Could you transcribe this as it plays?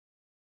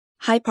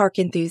Hi, park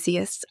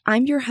enthusiasts.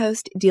 I'm your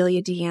host,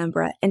 Delia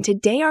D'Ambra, and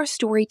today our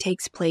story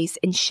takes place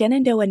in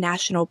Shenandoah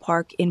National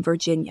Park in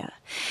Virginia.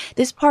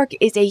 This park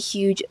is a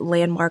huge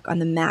landmark on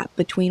the map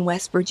between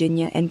West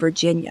Virginia,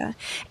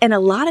 and a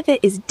lot of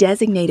it is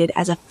designated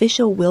as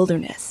official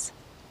wilderness.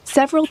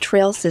 Several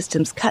trail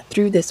systems cut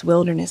through this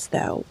wilderness,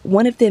 though,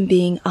 one of them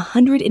being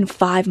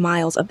 105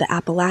 miles of the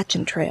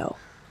Appalachian Trail.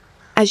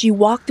 As you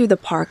walk through the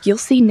park, you'll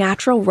see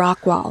natural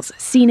rock walls,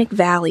 scenic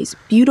valleys,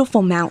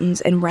 beautiful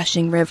mountains, and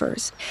rushing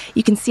rivers.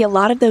 You can see a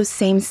lot of those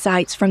same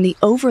sights from the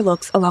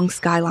overlooks along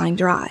Skyline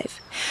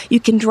Drive. You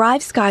can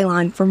drive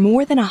Skyline for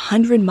more than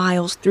 100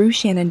 miles through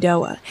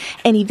Shenandoah,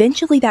 and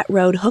eventually that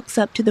road hooks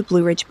up to the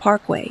Blue Ridge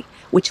Parkway,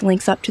 which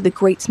links up to the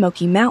Great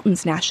Smoky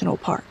Mountains National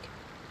Park.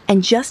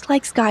 And just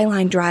like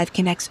Skyline Drive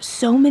connects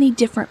so many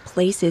different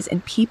places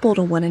and people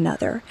to one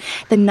another,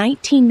 the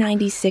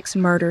 1996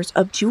 murders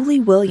of Julie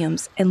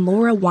Williams and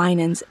Laura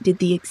Winans did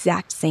the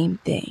exact same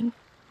thing.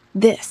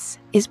 This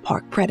is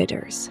Park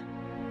Predators.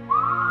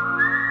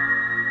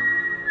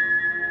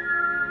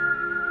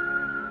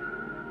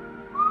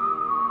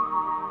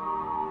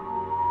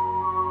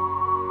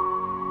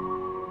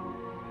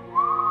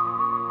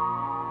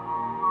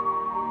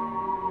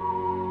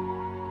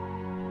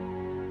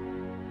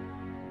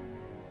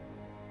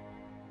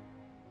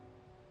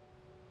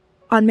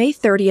 On May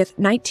 30th,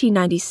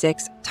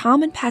 1996,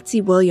 Tom and Patsy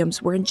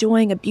Williams were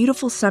enjoying a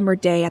beautiful summer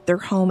day at their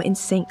home in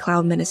St.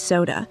 Cloud,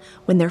 Minnesota,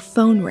 when their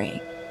phone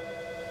rang.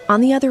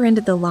 On the other end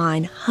of the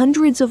line,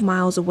 hundreds of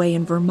miles away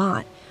in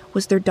Vermont,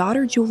 was their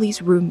daughter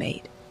Julie's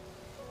roommate.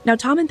 Now,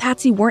 Tom and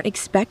Patsy weren't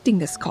expecting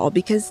this call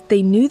because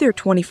they knew their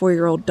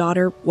 24-year-old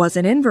daughter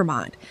wasn't in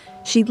Vermont.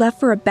 She'd left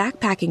for a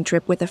backpacking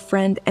trip with a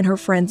friend and her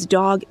friend's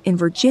dog in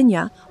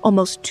Virginia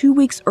almost 2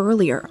 weeks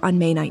earlier on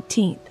May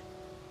 19th.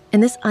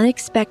 And this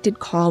unexpected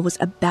call was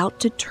about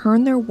to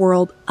turn their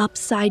world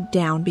upside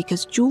down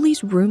because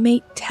Julie's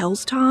roommate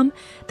tells Tom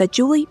that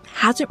Julie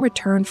hasn't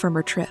returned from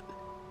her trip.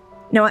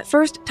 Now, at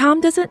first, Tom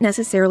doesn't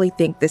necessarily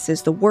think this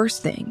is the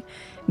worst thing.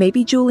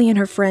 Maybe Julie and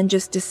her friend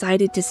just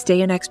decided to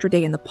stay an extra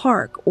day in the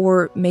park,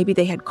 or maybe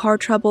they had car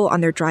trouble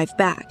on their drive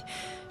back.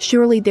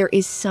 Surely there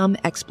is some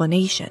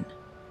explanation.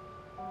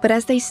 But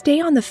as they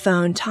stay on the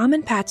phone, Tom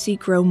and Patsy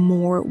grow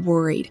more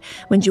worried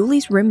when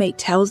Julie's roommate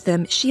tells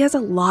them she has a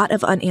lot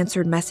of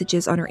unanswered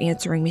messages on her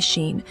answering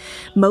machine,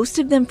 most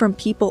of them from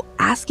people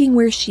asking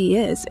where she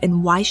is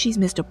and why she's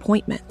missed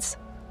appointments.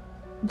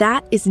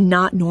 That is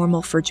not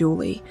normal for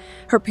Julie.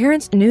 Her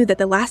parents knew that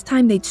the last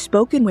time they'd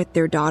spoken with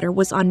their daughter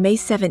was on May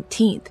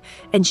 17th,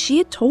 and she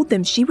had told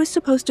them she was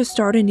supposed to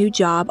start a new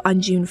job on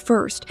June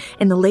 1st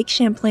in the Lake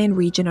Champlain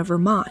region of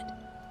Vermont.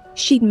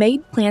 She'd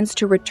made plans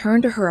to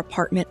return to her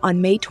apartment on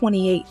May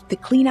 28th to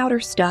clean out her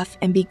stuff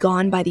and be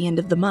gone by the end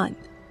of the month.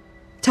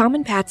 Tom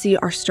and Patsy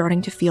are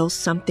starting to feel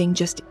something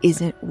just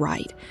isn't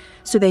right,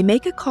 so they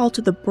make a call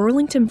to the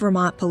Burlington,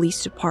 Vermont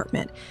Police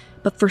Department,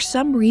 but for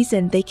some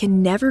reason they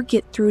can never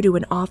get through to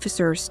an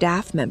officer or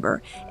staff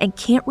member and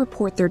can't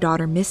report their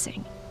daughter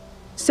missing.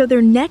 So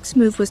their next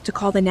move was to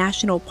call the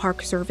National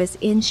Park Service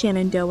in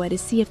Shenandoah to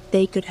see if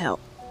they could help.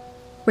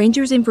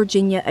 Rangers in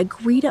Virginia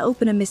agree to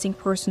open a missing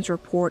persons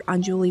report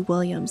on Julie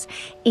Williams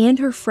and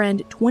her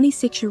friend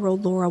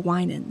 26-year-old Laura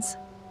Winans.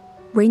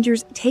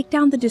 Rangers take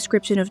down the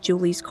description of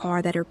Julie's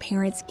car that her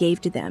parents gave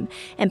to them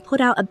and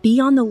put out a be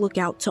on the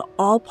lookout to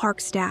all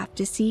park staff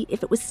to see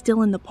if it was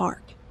still in the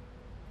park.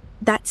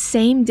 That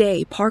same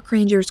day, park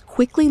rangers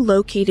quickly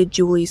located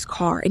Julie's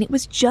car, and it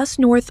was just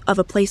north of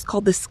a place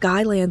called the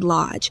Skyland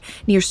Lodge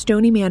near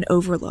Stony Man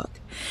Overlook.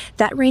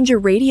 That ranger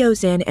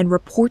radios in and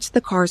reports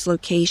the car's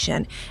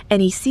location,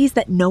 and he sees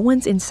that no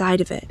one's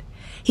inside of it.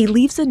 He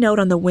leaves a note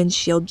on the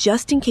windshield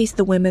just in case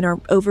the women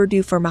are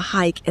overdue from a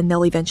hike and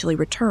they'll eventually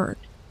return.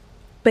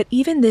 But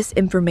even this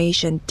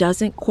information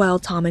doesn't quell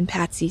Tom and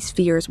Patsy's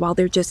fears while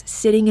they're just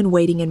sitting and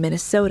waiting in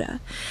Minnesota.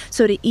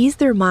 So to ease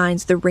their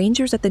minds, the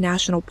rangers at the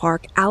national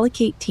park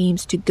allocate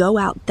teams to go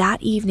out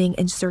that evening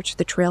and search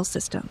the trail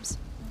systems.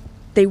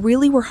 They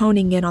really were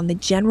honing in on the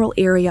general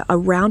area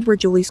around where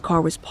Julie's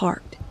car was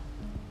parked.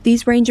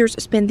 These rangers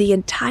spend the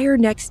entire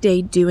next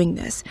day doing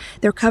this.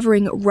 They're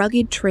covering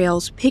rugged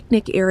trails,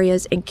 picnic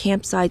areas, and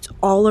campsites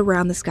all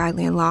around the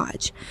Skyland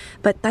Lodge.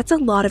 But that's a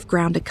lot of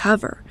ground to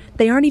cover.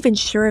 They aren't even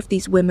sure if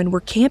these women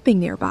were camping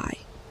nearby.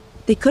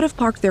 They could have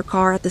parked their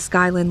car at the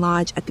Skyland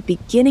Lodge at the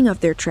beginning of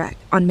their trek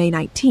on May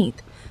 19th,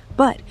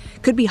 but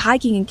could be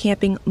hiking and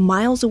camping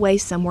miles away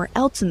somewhere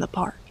else in the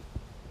park.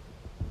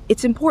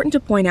 It's important to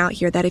point out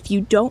here that if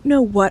you don't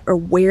know what or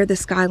where the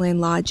Skyland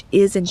Lodge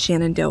is in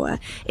Shenandoah,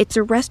 it's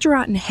a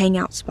restaurant and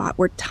hangout spot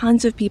where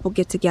tons of people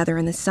get together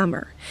in the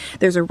summer.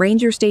 There's a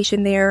ranger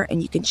station there,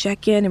 and you can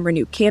check in and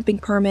renew camping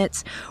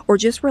permits, or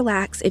just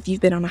relax if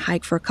you've been on a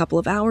hike for a couple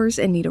of hours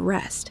and need a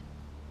rest.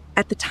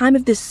 At the time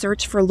of this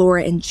search for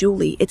Laura and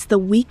Julie, it's the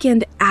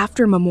weekend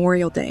after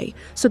Memorial Day,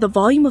 so the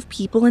volume of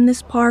people in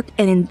this park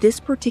and in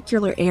this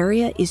particular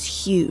area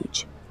is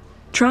huge.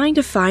 Trying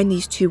to find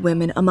these two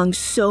women among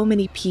so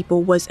many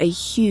people was a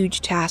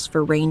huge task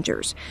for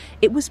rangers.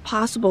 It was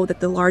possible that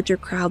the larger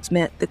crowds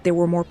meant that there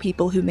were more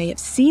people who may have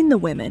seen the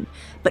women,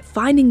 but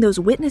finding those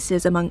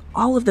witnesses among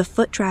all of the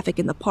foot traffic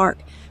in the park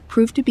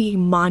proved to be a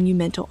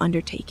monumental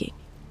undertaking.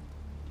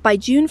 By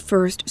June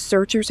 1st,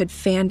 searchers had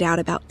fanned out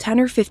about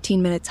 10 or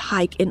 15 minutes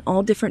hike in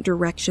all different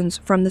directions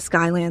from the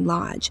Skyland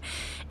Lodge,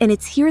 and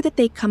it's here that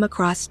they come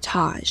across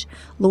Taj,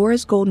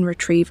 Laura's golden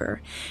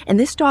retriever, and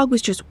this dog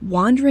was just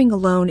wandering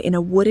alone in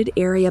a wooded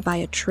area by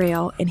a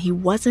trail, and he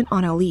wasn't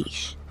on a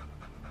leash.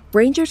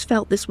 Rangers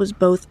felt this was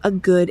both a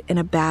good and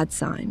a bad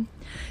sign.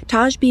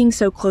 Taj being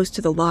so close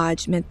to the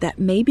lodge meant that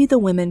maybe the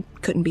women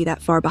couldn't be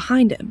that far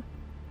behind him.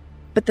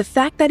 But the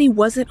fact that he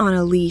wasn't on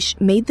a leash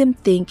made them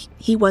think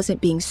he wasn't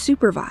being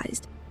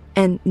supervised,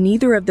 and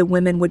neither of the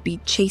women would be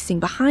chasing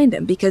behind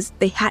him because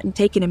they hadn't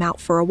taken him out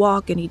for a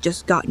walk and he'd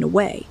just gotten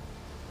away.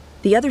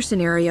 The other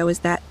scenario is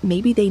that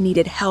maybe they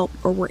needed help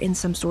or were in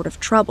some sort of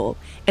trouble,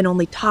 and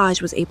only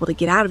Taj was able to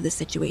get out of the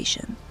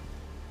situation.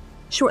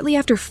 Shortly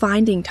after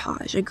finding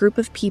Taj, a group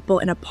of people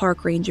and a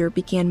park ranger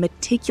began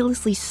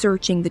meticulously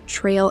searching the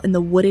trail in the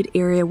wooded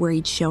area where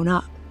he'd shown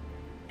up.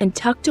 And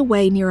tucked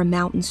away near a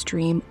mountain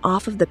stream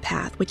off of the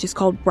path, which is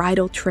called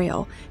Bridle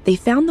Trail, they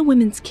found the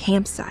women's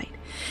campsite.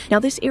 Now,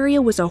 this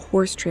area was a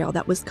horse trail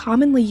that was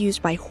commonly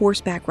used by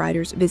horseback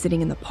riders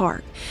visiting in the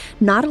park.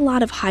 Not a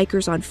lot of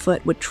hikers on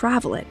foot would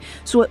travel it,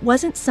 so it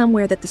wasn't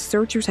somewhere that the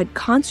searchers had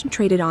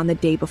concentrated on the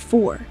day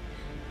before.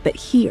 But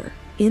here,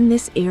 in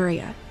this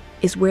area,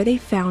 is where they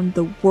found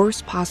the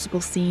worst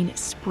possible scene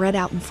spread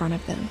out in front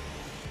of them.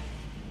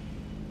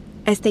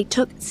 As they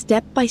took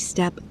step by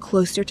step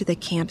closer to the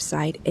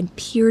campsite and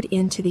peered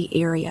into the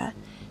area,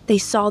 they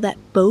saw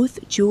that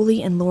both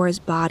Julie and Laura's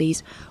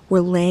bodies were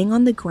laying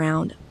on the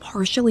ground,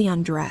 partially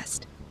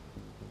undressed.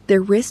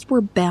 Their wrists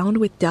were bound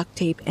with duct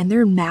tape and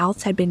their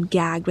mouths had been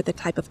gagged with a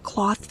type of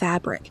cloth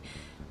fabric.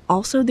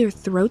 Also, their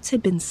throats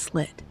had been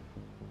slit.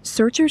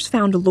 Searchers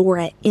found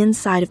Laura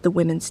inside of the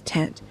women's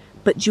tent,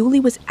 but Julie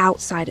was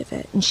outside of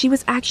it, and she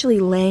was actually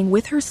laying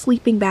with her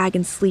sleeping bag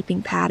and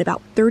sleeping pad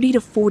about 30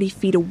 to 40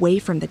 feet away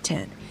from the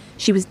tent.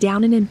 She was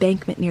down an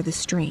embankment near the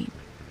stream.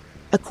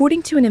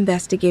 According to an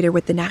investigator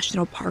with the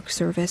National Park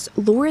Service,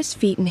 Laura's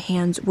feet and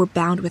hands were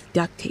bound with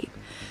duct tape,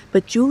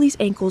 but Julie's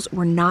ankles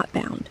were not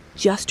bound,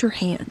 just her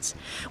hands,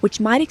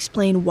 which might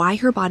explain why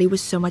her body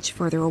was so much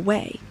further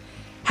away.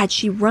 Had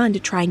she run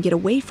to try and get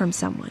away from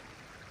someone?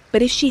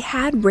 But if she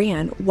had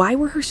ran, why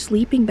were her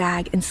sleeping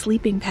bag and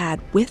sleeping pad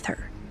with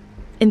her?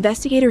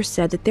 Investigators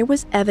said that there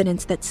was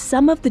evidence that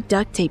some of the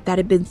duct tape that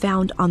had been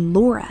found on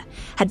Laura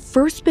had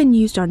first been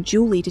used on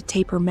Julie to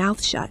tape her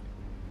mouth shut.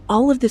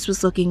 All of this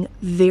was looking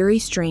very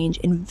strange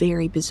and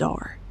very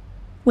bizarre.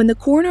 When the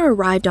coroner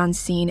arrived on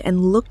scene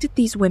and looked at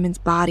these women's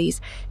bodies,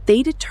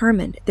 they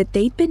determined that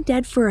they'd been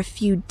dead for a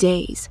few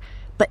days,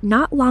 but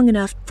not long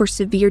enough for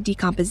severe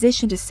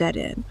decomposition to set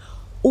in,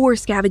 or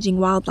scavenging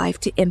wildlife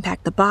to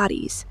impact the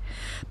bodies.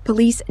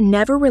 Police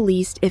never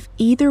released if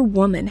either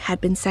woman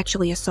had been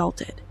sexually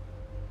assaulted.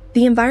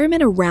 The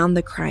environment around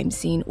the crime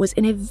scene was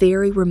in a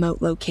very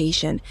remote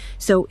location,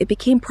 so it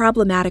became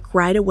problematic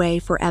right away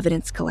for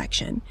evidence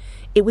collection.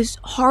 It was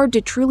hard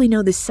to truly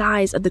know the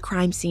size of the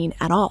crime scene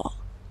at all.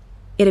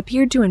 It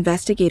appeared to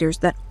investigators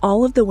that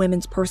all of the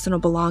women's personal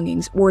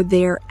belongings were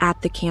there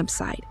at the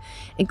campsite,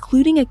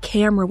 including a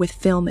camera with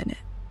film in it.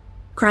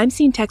 Crime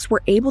scene techs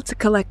were able to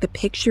collect the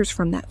pictures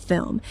from that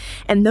film,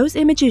 and those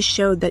images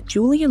showed that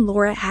Julie and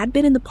Laura had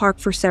been in the park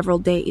for several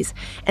days,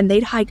 and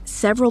they'd hiked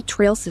several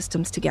trail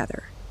systems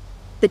together.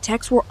 The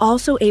techs were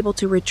also able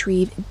to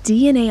retrieve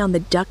DNA on the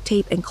duct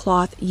tape and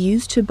cloth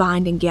used to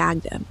bind and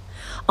gag them.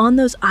 On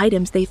those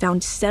items, they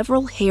found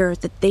several hairs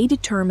that they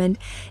determined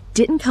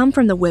didn't come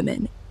from the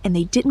women, and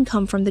they didn't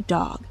come from the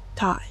dog,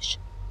 Taj.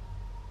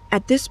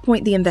 At this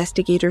point, the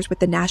investigators with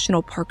the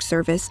National Park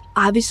Service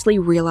obviously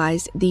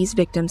realized these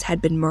victims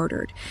had been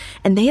murdered,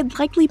 and they had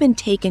likely been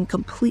taken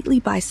completely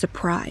by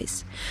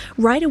surprise.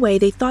 Right away,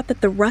 they thought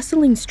that the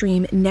rustling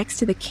stream next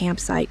to the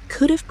campsite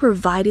could have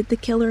provided the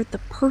killer the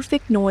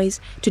perfect noise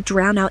to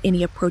drown out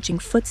any approaching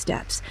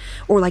footsteps,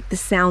 or like the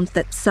sounds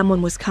that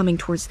someone was coming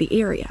towards the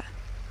area.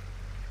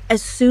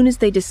 As soon as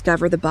they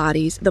discover the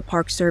bodies, the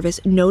Park Service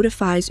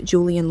notifies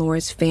Julie and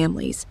Laura's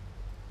families.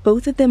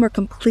 Both of them are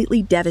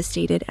completely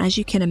devastated, as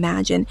you can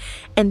imagine,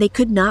 and they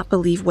could not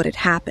believe what had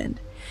happened.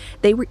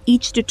 They were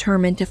each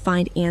determined to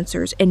find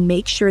answers and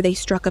make sure they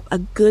struck up a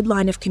good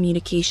line of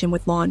communication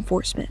with law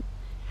enforcement.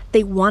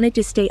 They wanted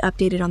to stay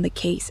updated on the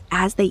case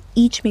as they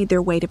each made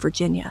their way to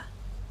Virginia.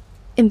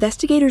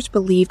 Investigators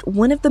believed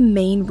one of the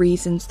main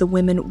reasons the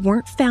women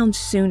weren't found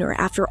sooner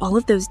after all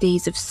of those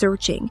days of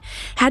searching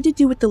had to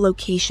do with the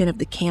location of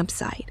the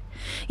campsite.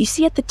 You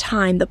see, at the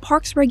time, the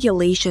park's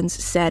regulations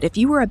said if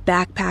you were a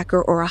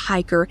backpacker or a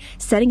hiker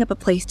setting up a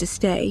place to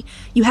stay,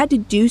 you had to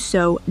do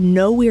so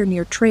nowhere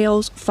near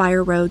trails,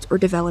 fire roads, or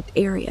developed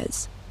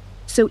areas.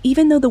 So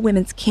even though the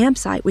women's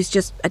campsite was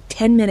just a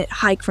 10-minute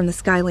hike from the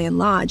Skyland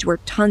Lodge where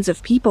tons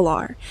of people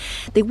are,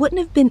 they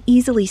wouldn't have been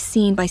easily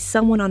seen by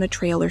someone on a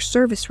trail or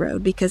service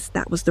road because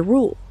that was the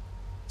rule.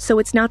 so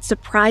it's not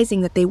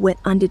surprising that they went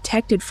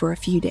undetected for a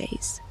few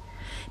days.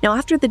 Now,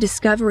 after the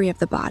discovery of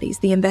the bodies,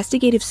 the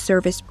Investigative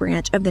Service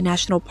Branch of the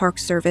National Park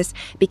Service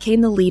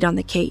became the lead on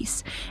the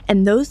case,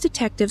 and those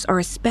detectives are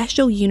a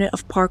special unit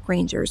of park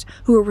rangers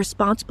who are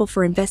responsible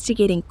for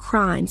investigating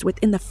crimes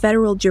within the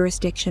federal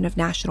jurisdiction of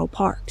national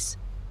parks.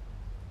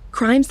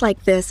 Crimes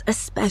like this,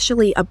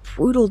 especially a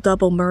brutal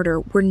double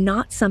murder, were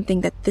not something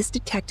that this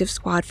detective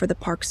squad for the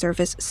Park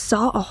Service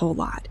saw a whole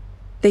lot.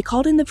 They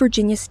called in the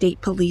Virginia State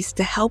Police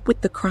to help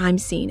with the crime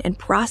scene and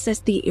process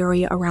the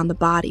area around the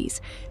bodies.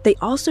 They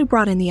also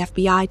brought in the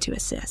FBI to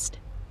assist.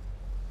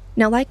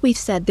 Now, like we've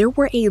said, there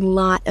were a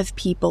lot of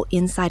people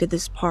inside of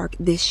this park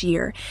this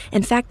year.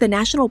 In fact, the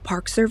National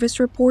Park Service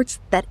reports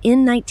that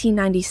in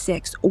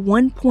 1996,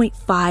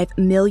 1.5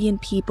 million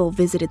people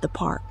visited the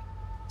park.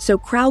 So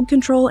crowd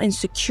control and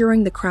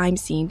securing the crime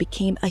scene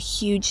became a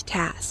huge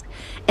task.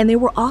 And they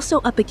were also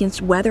up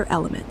against weather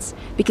elements,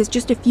 because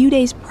just a few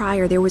days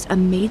prior there was a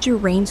major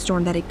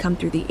rainstorm that had come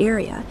through the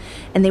area,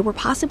 and they were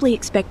possibly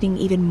expecting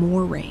even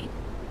more rain.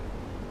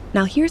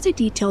 Now here's a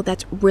detail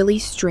that's really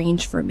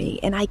strange for me,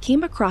 and I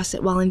came across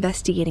it while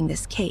investigating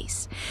this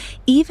case.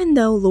 Even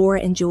though Laura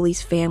and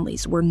Julie's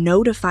families were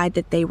notified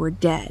that they were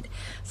dead,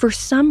 for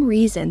some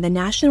reason the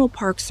National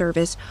Park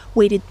Service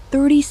waited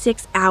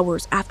 36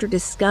 hours after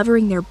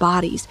discovering their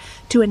bodies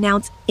to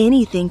announce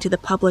anything to the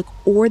public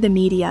or the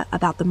media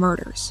about the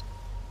murders.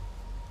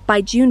 By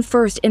June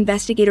 1st,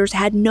 investigators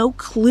had no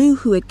clue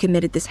who had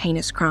committed this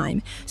heinous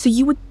crime, so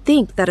you would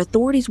think that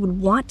authorities would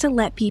want to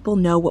let people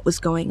know what was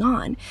going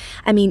on.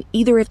 I mean,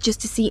 either if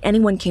just to see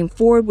anyone came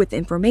forward with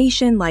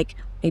information, like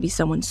maybe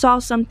someone saw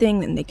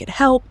something and they could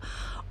help,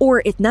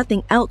 or if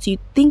nothing else, you'd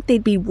think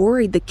they'd be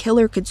worried the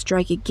killer could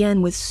strike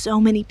again with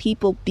so many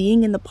people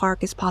being in the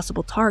park as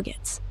possible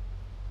targets.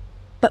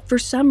 But for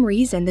some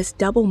reason, this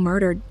double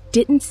murder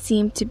didn't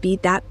seem to be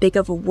that big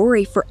of a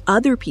worry for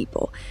other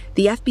people.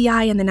 The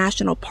FBI and the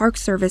National Park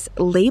Service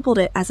labeled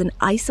it as an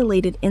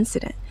isolated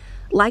incident,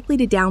 likely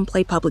to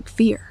downplay public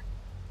fear.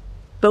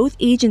 Both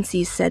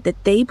agencies said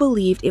that they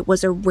believed it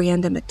was a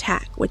random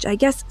attack, which I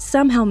guess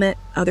somehow meant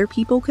other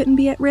people couldn't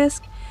be at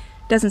risk.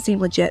 Doesn't seem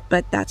legit,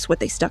 but that's what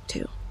they stuck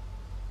to.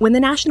 When the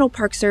National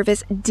Park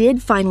Service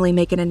did finally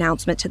make an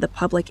announcement to the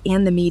public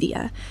and the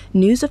media,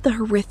 news of the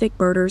horrific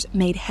murders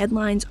made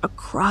headlines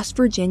across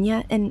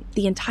Virginia and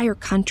the entire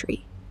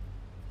country.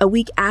 A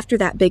week after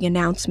that big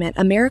announcement,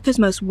 America's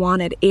Most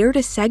Wanted aired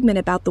a segment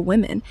about the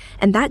women,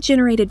 and that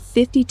generated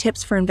 50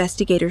 tips for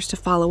investigators to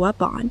follow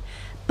up on.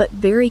 But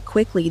very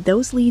quickly,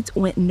 those leads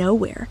went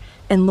nowhere,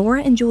 and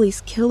Laura and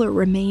Julie's killer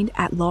remained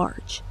at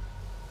large.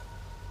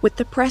 With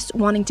the press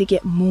wanting to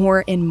get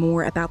more and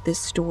more about this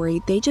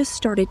story, they just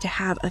started to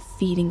have a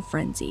feeding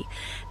frenzy.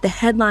 The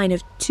headline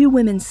of 2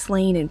 women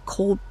slain in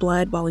cold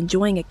blood while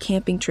enjoying a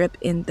camping trip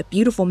in the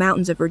beautiful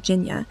mountains of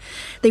Virginia,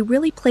 they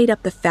really played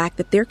up the fact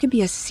that there could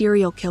be a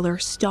serial killer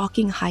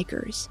stalking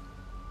hikers.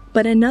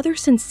 But another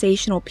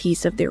sensational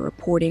piece of their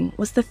reporting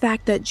was the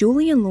fact that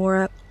Julie and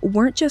Laura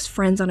weren't just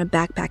friends on a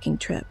backpacking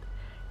trip.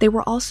 They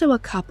were also a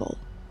couple.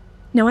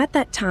 Now, at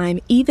that time,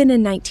 even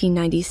in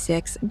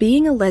 1996,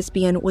 being a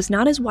lesbian was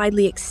not as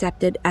widely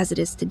accepted as it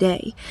is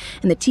today,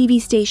 and the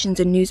TV stations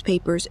and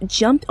newspapers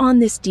jumped on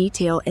this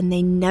detail and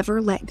they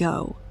never let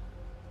go.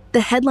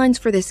 The headlines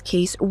for this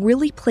case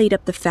really played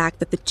up the fact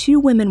that the 2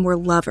 women were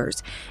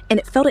lovers, and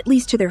it felt, at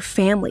least to their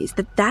families,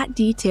 that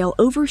detail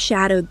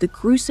overshadowed the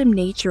gruesome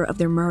nature of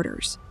their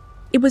murders.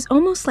 It was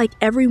almost like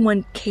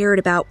everyone cared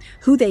about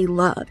who they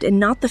loved and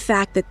not the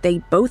fact that they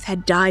both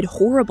had died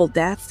horrible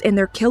deaths and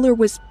their killer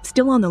was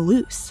still on the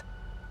loose.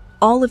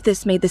 All of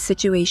this made the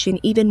situation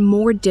even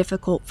more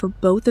difficult for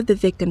both of the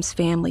victims'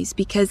 families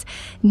because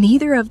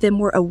neither of them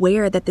were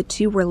aware that the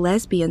 2 were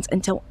lesbians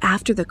until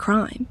after the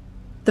crime.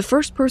 The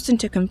first person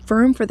to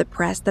confirm for the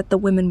press that the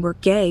women were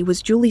gay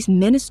was Julie's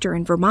minister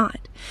in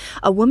Vermont,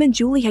 a woman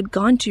Julie had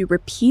gone to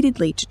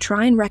repeatedly to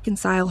try and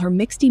reconcile her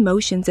mixed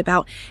emotions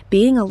about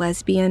being a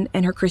lesbian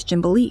and her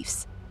Christian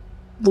beliefs.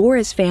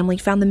 Laura's family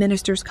found the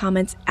minister's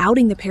comments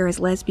outing the pair as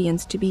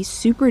lesbians to be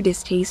super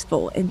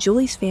distasteful, and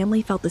Julie's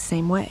family felt the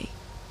same way.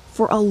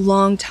 For a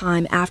long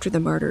time after the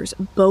murders,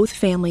 both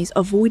families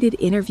avoided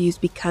interviews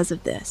because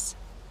of this.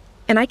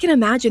 And I can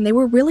imagine they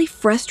were really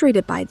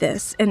frustrated by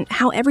this and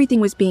how everything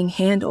was being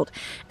handled,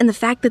 and the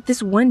fact that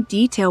this one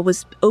detail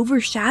was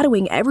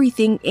overshadowing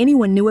everything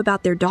anyone knew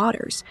about their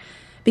daughters,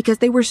 because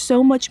they were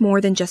so much more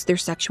than just their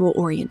sexual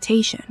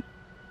orientation.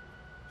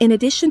 In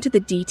addition to the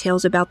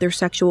details about their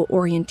sexual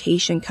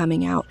orientation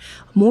coming out,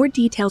 more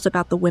details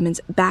about the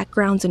women's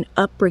backgrounds and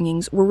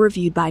upbringings were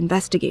reviewed by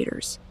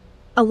investigators.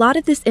 A lot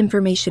of this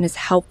information is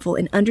helpful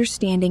in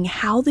understanding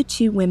how the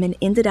 2 women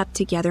ended up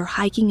together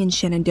hiking in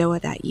Shenandoah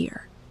that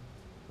year.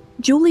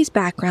 Julie's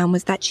background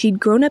was that she'd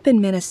grown up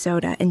in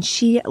Minnesota and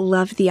she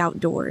loved the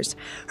outdoors.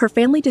 Her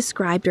family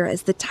described her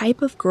as the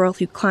type of girl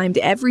who climbed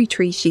every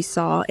tree she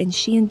saw, and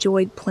she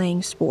enjoyed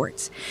playing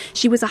sports.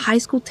 She was a high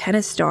school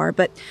tennis star,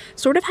 but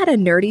sort of had a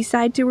nerdy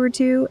side to her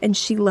too, and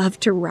she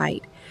loved to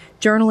write.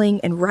 Journaling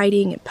and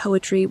writing and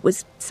poetry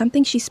was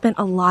something she spent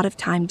a lot of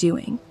time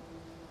doing.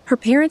 Her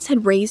parents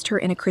had raised her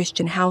in a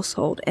Christian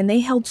household, and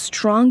they held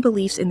strong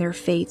beliefs in their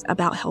faith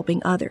about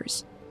helping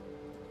others.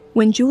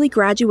 When Julie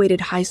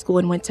graduated high school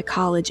and went to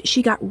college,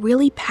 she got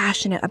really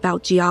passionate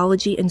about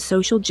geology and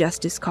social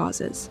justice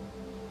causes.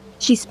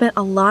 She spent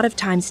a lot of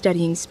time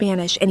studying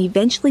Spanish and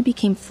eventually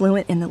became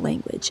fluent in the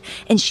language,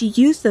 and she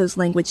used those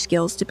language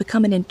skills to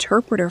become an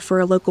interpreter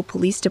for a local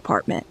police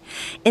department.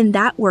 In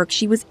that work,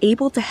 she was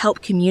able to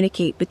help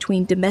communicate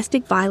between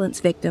domestic violence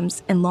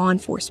victims and law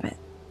enforcement.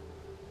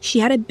 She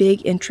had a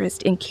big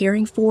interest in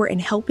caring for and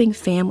helping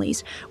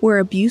families where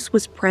abuse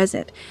was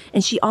present,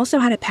 and she also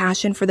had a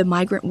passion for the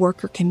migrant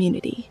worker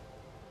community.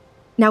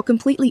 Now,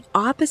 completely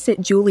opposite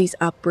Julie's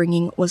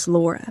upbringing was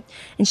Laura,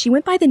 and she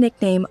went by the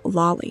nickname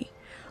Lolly.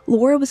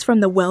 Laura was from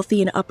the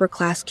wealthy and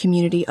upper-class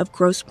community of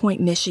Grosse Pointe,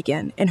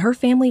 Michigan, and her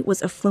family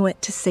was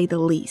affluent to say the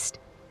least.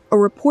 A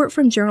report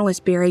from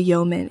journalist Barry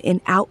Yeoman in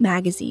Out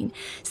magazine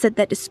said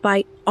that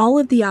despite all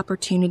of the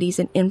opportunities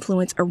and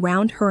influence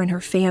around her and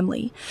her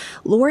family,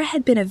 Laura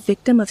had been a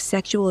victim of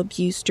sexual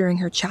abuse during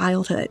her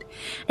childhood,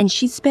 and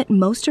she spent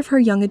most of her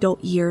young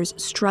adult years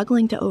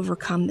struggling to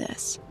overcome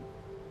this.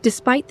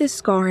 Despite this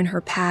scar in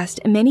her past,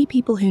 many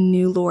people who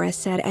knew Laura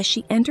said as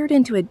she entered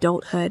into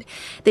adulthood,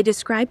 they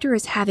described her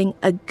as having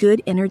a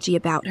good energy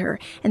about her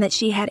and that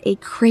she had a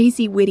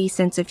crazy witty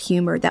sense of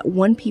humor that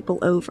won people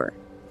over,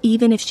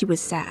 even if she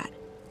was sad.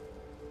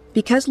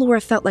 Because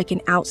Laura felt like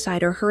an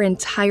outsider her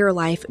entire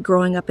life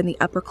growing up in the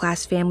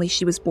upper-class family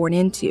she was born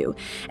into,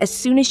 as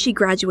soon as she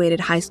graduated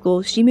high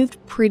school, she moved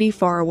pretty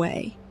far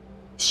away.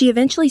 She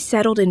eventually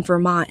settled in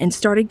Vermont and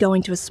started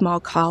going to a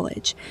small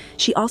college.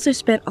 She also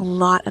spent a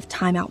lot of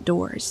time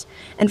outdoors,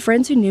 and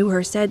friends who knew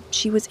her said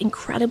she was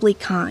incredibly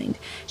kind.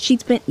 She'd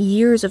spent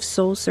years of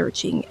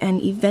soul-searching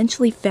and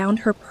eventually found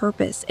her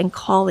purpose and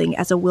calling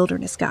as a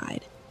wilderness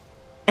guide.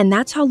 And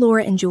that's how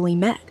Laura and Julie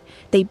met.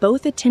 They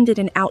both attended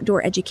an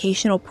outdoor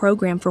educational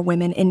program for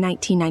women in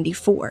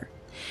 1994.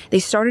 They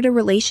started a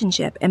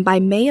relationship, and by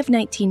May of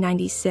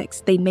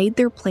 1996, they made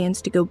their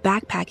plans to go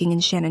backpacking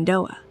in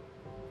Shenandoah.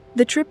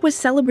 The trip was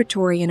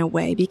celebratory in a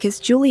way because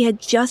Julie had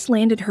just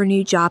landed her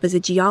new job as a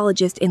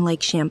geologist in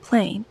Lake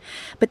Champlain,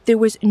 but there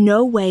was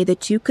no way the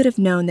two could have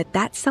known that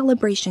that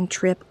celebration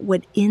trip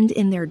would end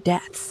in their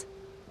deaths.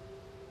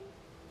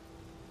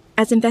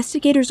 As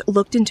investigators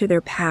looked into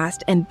their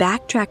past and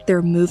backtracked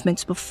their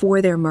movements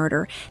before their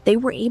murder, they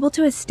were able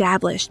to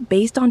establish,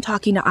 based on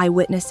talking to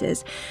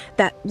eyewitnesses,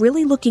 that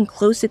really looking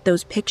close at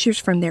those pictures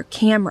from their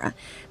camera,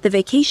 the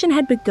vacation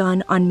had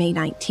begun on May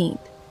 19th.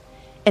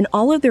 And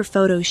all of their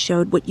photos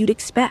showed what you'd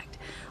expect.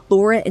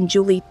 Laura and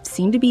Julie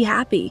seemed to be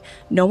happy.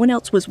 No one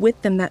else was with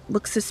them that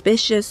looked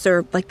suspicious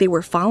or like they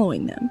were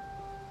following them.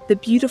 The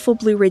beautiful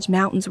Blue Ridge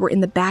Mountains were in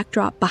the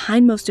backdrop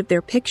behind most of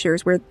their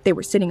pictures, where they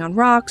were sitting on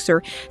rocks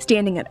or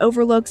standing at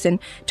overlooks, and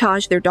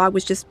Taj, their dog,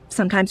 was just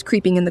sometimes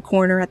creeping in the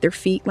corner at their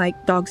feet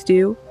like dogs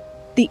do.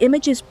 The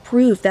images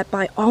proved that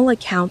by all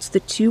accounts, the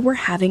two were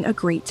having a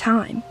great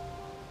time.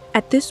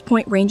 At this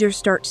point, rangers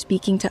start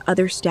speaking to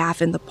other staff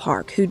in the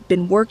park who'd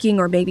been working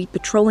or maybe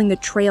patrolling the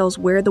trails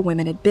where the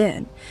women had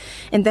been.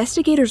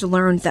 Investigators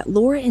learned that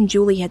Laura and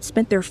Julie had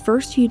spent their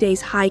first few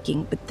days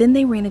hiking, but then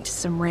they ran into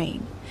some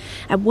rain.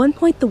 At one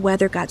point, the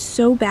weather got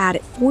so bad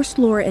it forced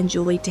Laura and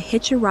Julie to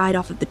hitch a ride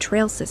off of the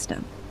trail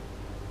system.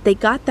 They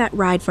got that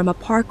ride from a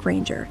park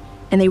ranger,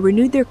 and they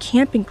renewed their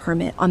camping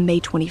permit on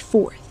May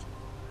 24th.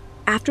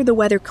 After the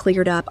weather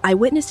cleared up,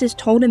 eyewitnesses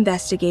told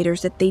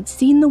investigators that they'd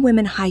seen the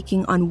women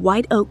hiking on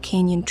White Oak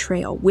Canyon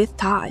Trail with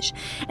Taj,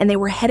 and they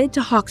were headed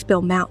to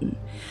Hawksbill Mountain.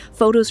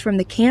 Photos from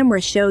the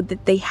camera showed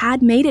that they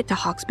had made it to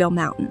Hawksbill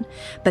Mountain,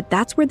 but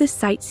that's where the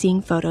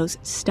sightseeing photos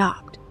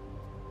stopped.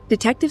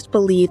 Detectives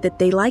believe that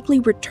they likely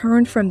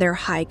returned from their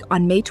hike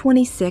on May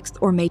 26th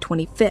or May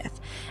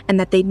 25th, and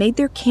that they made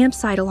their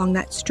campsite along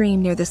that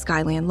stream near the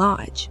Skyland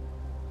Lodge.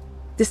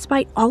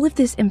 Despite all of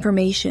this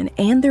information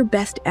and their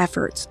best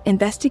efforts,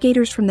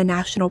 investigators from the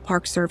National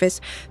Park Service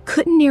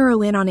couldn't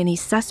narrow in on any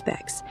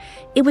suspects.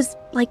 It was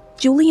like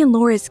Julie and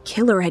Laura's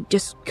killer had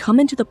just come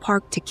into the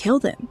park to kill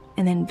them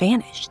and then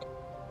vanished.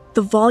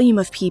 The volume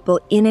of people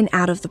in and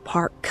out of the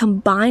park,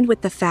 combined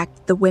with the fact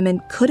that the women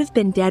could have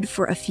been dead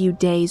for a few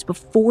days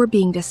before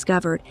being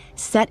discovered,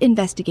 set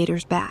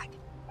investigators back.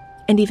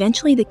 And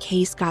eventually the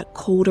case got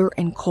colder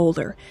and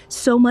colder,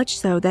 so much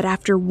so that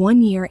after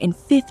 1 year and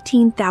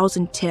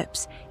 15,000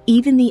 tips,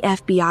 even the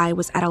FBI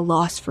was at a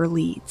loss for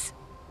leads.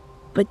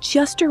 But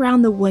just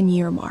around the 1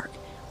 year mark,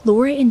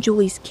 Laura and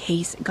Julie's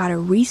case got a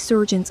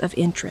resurgence of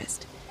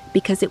interest,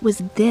 because it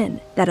was then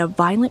that a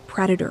violent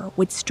predator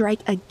would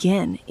strike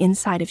again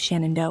inside of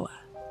Shenandoah.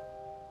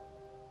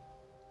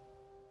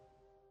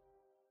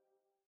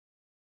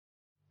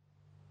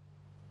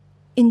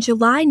 In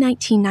July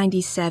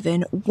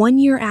 1997, 1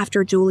 year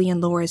after Julie and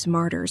Laura's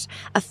murders,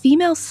 a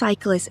female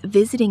cyclist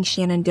visiting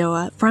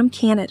Shenandoah from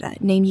Canada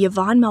named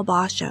Yvonne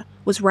Malbasha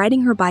was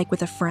riding her bike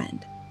with a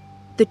friend.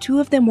 The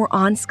two of them were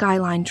on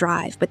Skyline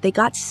Drive, but they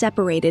got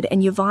separated,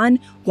 and Yvonne,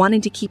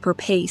 wanting to keep her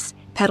pace,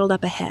 pedaled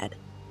up ahead.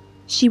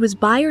 She was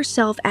by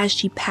herself as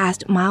she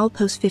passed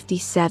milepost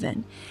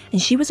 57,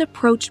 and she was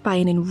approached by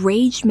an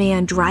enraged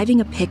man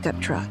driving a pickup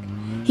truck.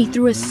 He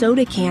threw a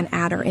soda can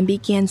at her and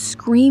began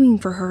screaming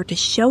for her to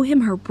show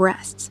him her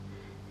breasts.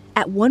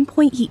 At one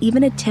point, he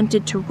even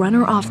attempted to run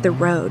her off the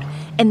road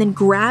and then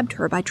grabbed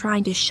her by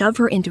trying to shove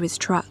her into his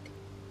truck.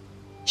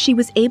 She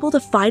was able to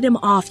fight him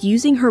off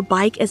using her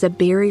bike as a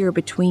barrier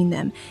between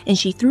them, and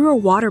she threw her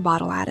water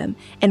bottle at him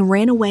and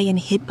ran away and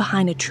hid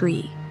behind a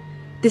tree.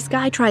 This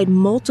guy tried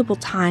multiple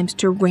times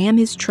to ram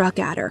his truck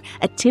at her,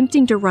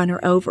 attempting to run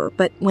her over,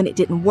 but when it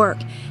didn't work,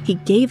 he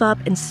gave up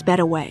and sped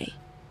away.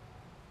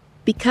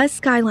 Because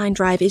Skyline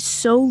Drive is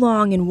so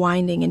long and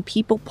winding and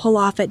people pull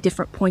off at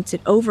different points it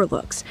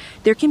overlooks,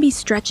 there can be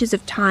stretches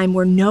of time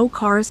where no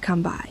cars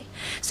come by.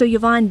 So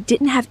Yvonne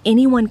didn't have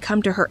anyone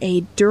come to her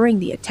aid during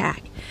the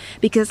attack,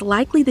 because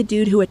likely the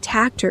dude who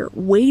attacked her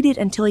waited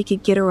until he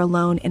could get her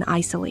alone and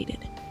isolated.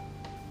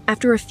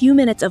 After a few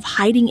minutes of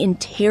hiding in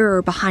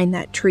terror behind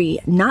that tree,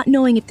 not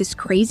knowing if this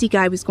crazy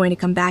guy was going to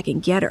come back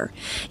and get her,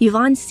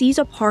 Yvonne sees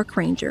a park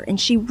ranger and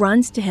she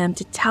runs to him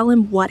to tell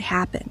him what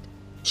happened.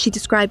 She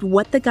described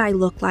what the guy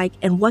looked like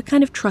and what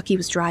kind of truck he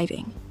was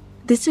driving.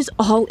 This is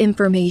all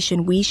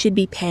information we should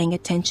be paying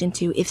attention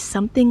to if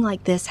something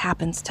like this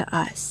happens to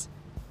us.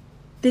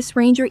 This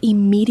ranger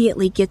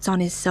immediately gets on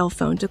his cell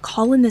phone to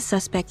call in the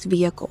suspect's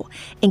vehicle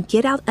and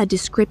get out a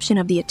description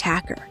of the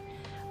attacker.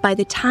 By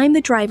the time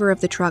the driver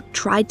of the truck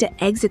tried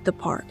to exit the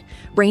park,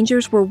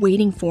 rangers were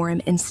waiting for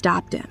him and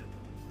stopped him.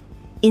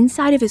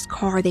 Inside of his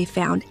car, they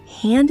found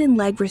hand and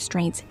leg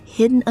restraints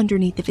hidden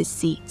underneath of his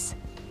seats.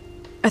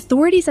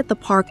 Authorities at the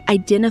park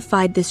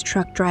identified this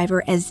truck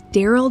driver as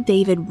Daryl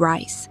David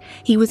Rice.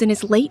 He was in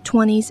his late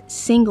 20s,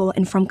 single,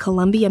 and from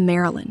Columbia,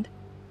 Maryland.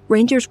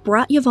 Rangers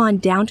brought Yvonne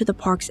down to the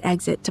park's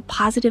exit to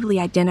positively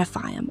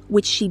identify him,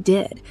 which she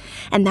did,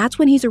 and that's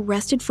when he's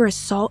arrested for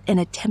assault and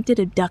attempted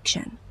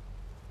abduction.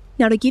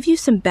 Now, to give you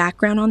some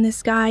background on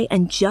this guy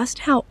and just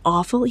how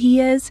awful he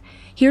is,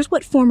 here's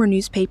what former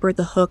newspaper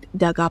The Hook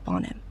dug up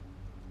on him.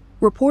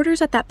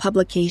 Reporters at that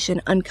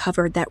publication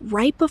uncovered that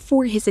right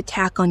before his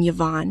attack on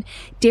Yvonne,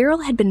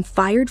 Daryl had been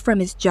fired from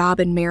his job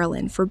in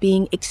Maryland for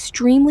being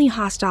extremely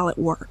hostile at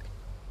work.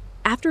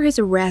 After his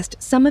arrest,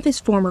 some of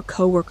his former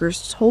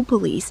coworkers told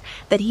police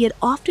that he had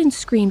often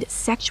screamed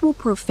sexual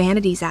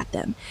profanities at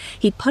them.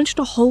 He'd punched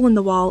a hole in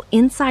the wall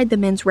inside the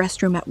men's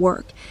restroom at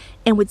work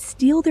and would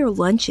steal their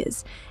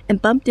lunches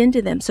and bumped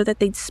into them so that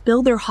they'd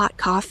spill their hot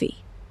coffee.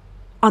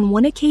 On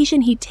one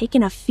occasion, he'd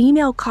taken a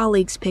female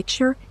colleague's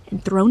picture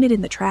and thrown it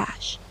in the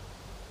trash.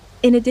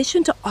 In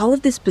addition to all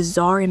of this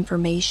bizarre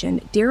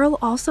information, Daryl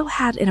also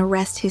had an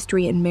arrest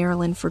history in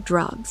Maryland for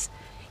drugs.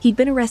 He'd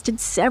been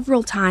arrested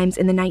several times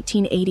in the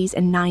 1980s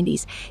and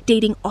 90s,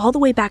 dating all the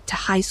way back to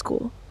high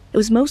school. It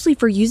was mostly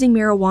for using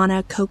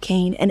marijuana,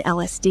 cocaine, and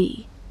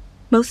LSD.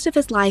 Most of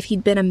his life,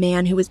 he'd been a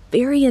man who was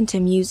very into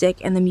music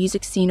and the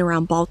music scene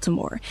around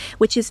Baltimore,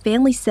 which his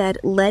family said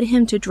led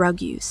him to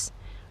drug use.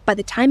 By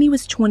the time he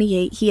was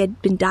 28, he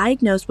had been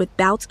diagnosed with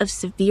bouts of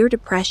severe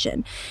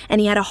depression,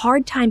 and he had a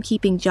hard time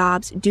keeping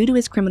jobs due to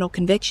his criminal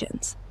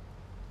convictions.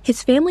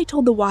 His family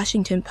told the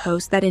Washington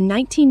Post that in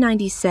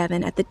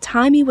 1997, at the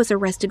time he was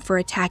arrested for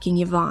attacking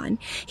Yvonne,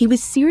 he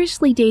was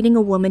seriously dating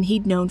a woman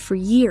he'd known for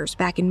years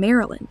back in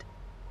Maryland.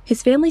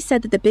 His family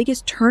said that the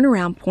biggest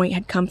turnaround point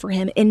had come for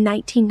him in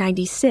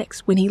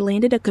 1996 when he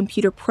landed a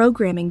computer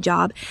programming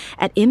job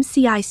at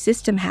MCI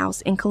System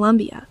House in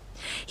Columbia.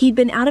 He'd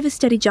been out of a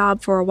steady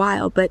job for a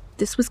while, but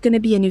this was going to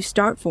be a new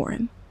start for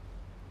him.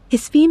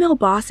 His female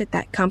boss at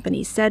that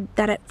company said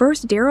that at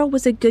first Daryl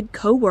was a good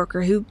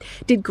coworker who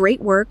did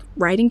great work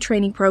writing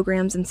training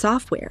programs and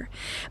software,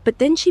 but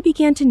then she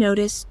began to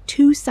notice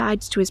two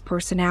sides to his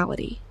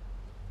personality.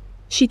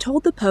 She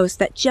told the Post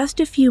that just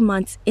a few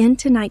months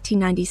into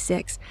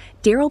 1996,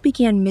 Daryl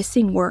began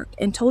missing work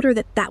and told her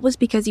that that was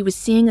because he was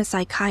seeing a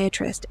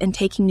psychiatrist and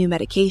taking new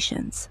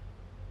medications.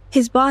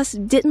 His boss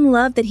didn't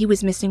love that he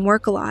was missing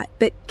work a lot,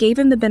 but gave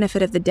him the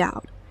benefit of the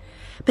doubt.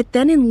 But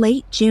then in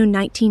late June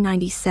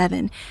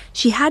 1997,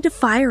 she had to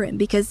fire him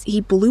because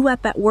he blew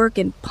up at work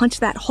and punched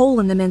that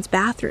hole in the men's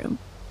bathroom.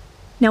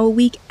 Now, a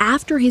week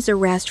after his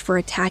arrest for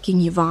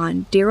attacking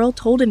Yvonne, Daryl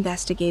told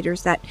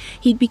investigators that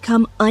he'd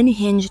become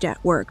unhinged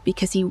at work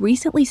because he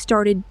recently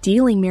started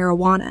dealing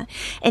marijuana,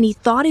 and he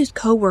thought his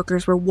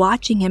coworkers were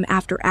watching him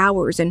after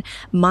hours and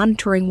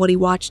monitoring what he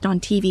watched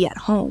on TV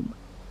at home.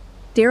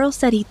 Daryl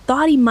said he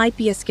thought he might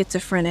be a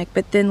schizophrenic,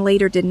 but then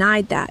later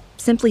denied that,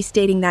 simply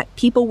stating that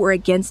people were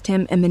against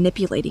him and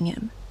manipulating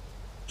him.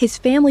 His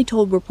family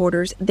told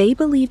reporters they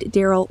believed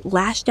Daryl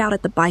lashed out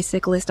at the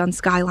bicyclist on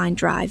Skyline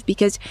Drive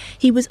because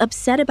he was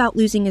upset about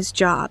losing his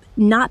job,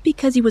 not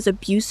because he was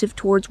abusive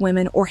towards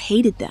women or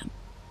hated them.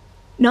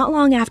 Not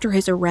long after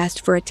his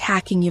arrest for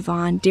attacking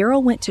Yvonne,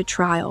 Daryl went to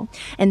trial,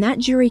 and that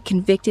jury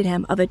convicted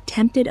him of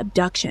attempted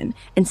abduction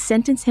and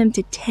sentenced him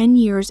to 10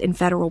 years in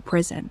federal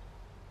prison.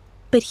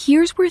 But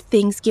here's where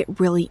things get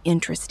really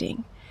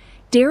interesting.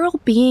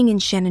 Daryl being in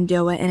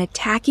Shenandoah and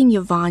attacking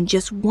Yvonne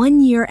just 1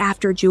 year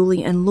after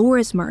Julie and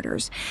Laura's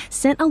murders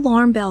sent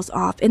alarm bells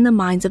off in the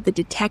minds of the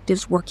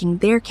detectives working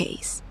their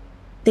case.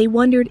 They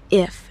wondered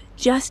if,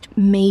 just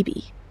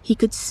maybe, he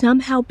could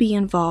somehow be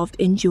involved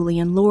in Julie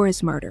and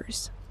Laura's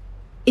murders.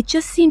 It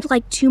just seemed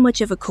like too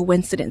much of a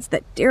coincidence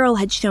that Daryl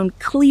had shown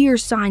clear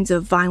signs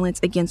of violence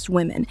against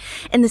women,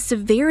 and the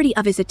severity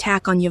of his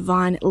attack on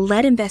Yvonne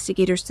led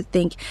investigators to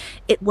think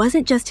it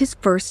wasn't just his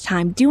first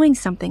time doing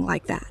something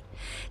like that.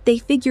 They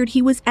figured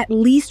he was at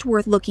least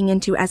worth looking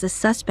into as a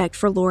suspect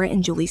for Laura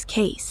and Julie's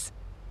case.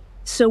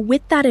 So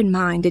with that in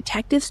mind,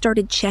 detectives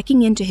started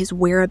checking into his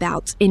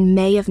whereabouts in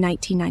May of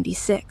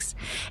 1996,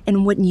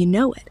 and wouldn't you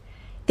know it,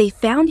 they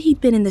found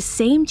he'd been in the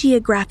same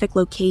geographic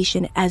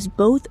location as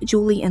both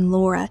Julie and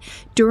Laura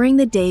during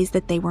the days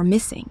that they were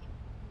missing.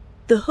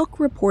 The Hook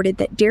reported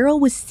that Daryl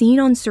was seen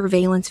on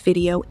surveillance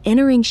video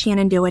entering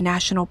Shenandoah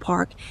National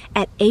Park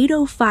at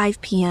 8:05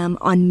 p.m.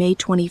 on May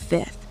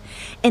 25th,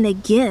 and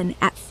again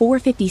at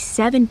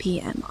 4:57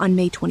 p.m. on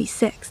May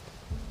 26th.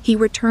 He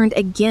returned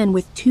again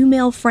with 2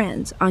 male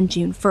friends on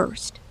June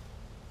 1st.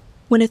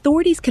 When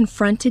authorities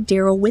confronted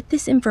Daryl with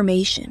this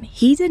information,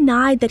 he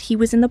denied that he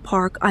was in the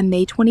park on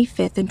May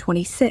 25th and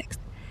 26th,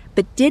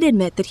 but did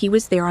admit that he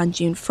was there on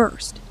June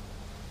 1st.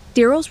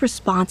 Daryl's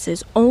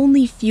responses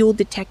only fueled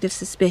detective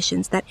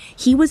suspicions that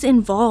he was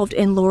involved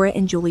in Laura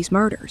and Julie's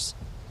murders.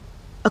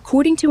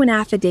 According to an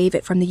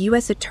affidavit from the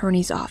U.S.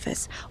 Attorney's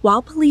Office,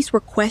 while police were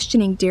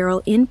questioning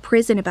Daryl in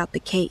prison about the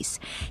case,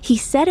 he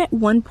said at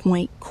one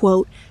point,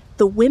 quote,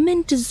 "The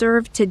women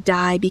deserved to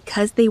die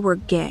because they were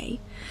gay,"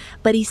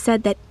 but he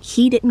said that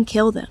he didn't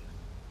kill them.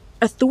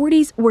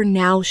 Authorities were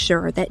now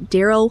sure that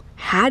Daryl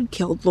had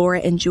killed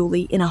Laura and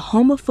Julie in a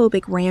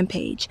homophobic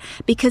rampage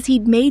because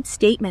he'd made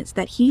statements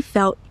that he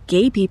felt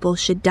gay people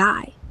should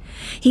die.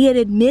 He had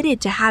admitted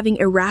to having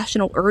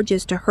irrational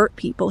urges to hurt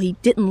people he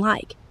didn't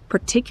like,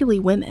 particularly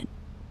women.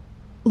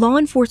 Law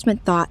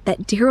enforcement thought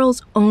that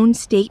Daryl's own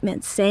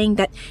statements saying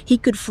that he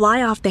could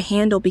fly off the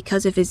handle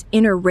because of his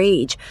inner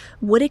rage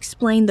would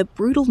explain the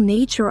brutal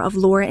nature of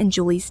Laura and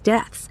Julie's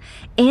deaths,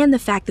 and the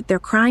fact that their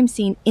crime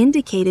scene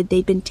indicated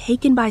they'd been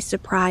taken by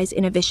surprise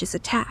in a vicious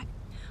attack.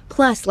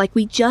 Plus, like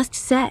we just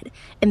said,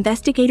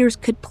 investigators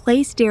could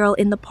place Daryl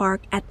in the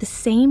park at the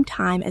same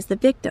time as the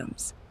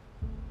victims.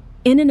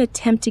 In an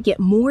attempt to get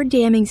more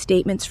damning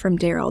statements from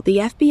Daryl, the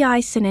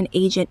FBI sent an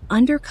agent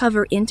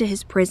undercover into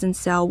his prison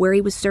cell where he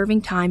was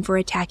serving time for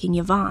attacking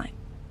Yvonne.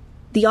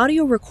 The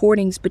audio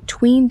recordings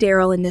between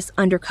Daryl and this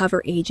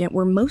undercover agent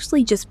were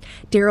mostly just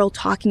Daryl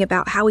talking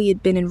about how he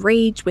had been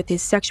enraged with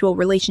his sexual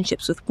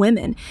relationships with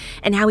women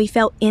and how he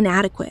felt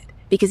inadequate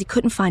because he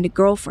couldn't find a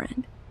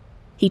girlfriend.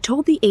 He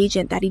told the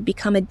agent that he'd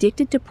become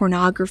addicted to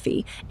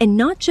pornography, and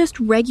not just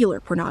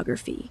regular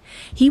pornography.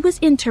 He was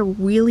into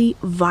really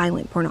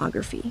violent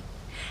pornography.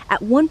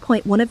 At one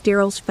point, one of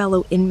Daryl's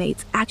fellow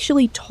inmates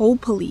actually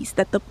told police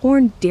that the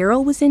porn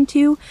Daryl was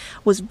into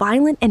was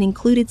violent and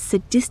included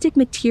sadistic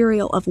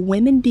material of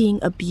women being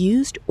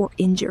abused or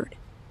injured.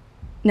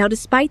 Now,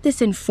 despite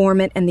this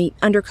informant and the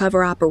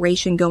undercover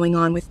operation going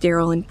on with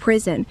Daryl in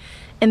prison,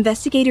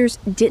 investigators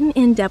didn't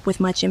end up with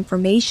much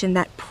information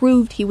that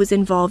proved he was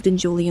involved in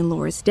Julie and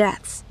Laura's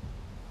deaths.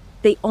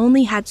 They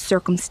only had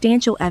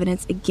circumstantial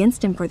evidence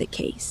against him for the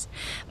case.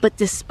 But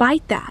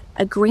despite that,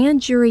 a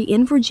grand jury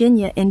in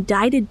Virginia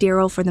indicted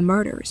Daryl for the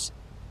murders.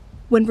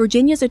 When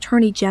Virginia's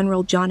Attorney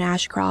General John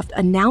Ashcroft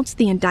announced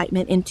the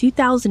indictment in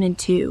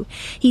 2002,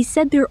 he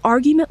said their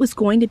argument was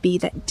going to be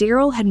that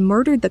Daryl had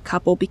murdered the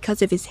couple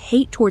because of his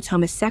hate towards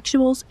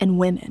homosexuals and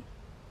women.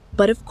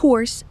 But of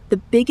course, the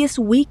biggest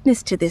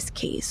weakness to this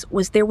case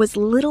was there was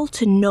little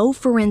to no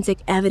forensic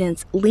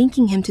evidence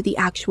linking him to the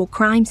actual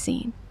crime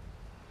scene.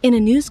 In a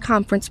news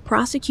conference,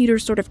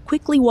 prosecutors sort of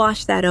quickly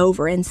washed that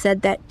over and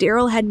said that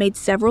Daryl had made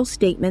several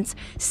statements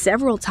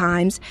several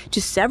times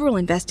to several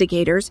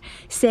investigators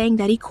saying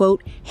that he,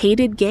 quote,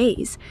 hated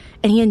gays,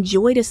 and he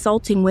enjoyed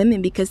assaulting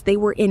women because they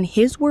were, in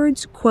his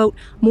words, quote,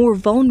 more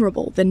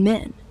vulnerable than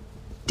men.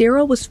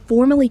 Daryl was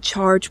formally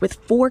charged with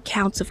 4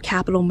 counts of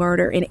capital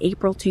murder in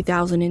April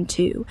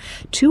 2002.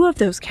 2 of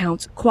those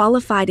counts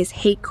qualified as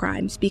hate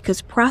crimes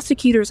because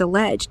prosecutors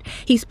alleged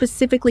he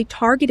specifically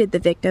targeted the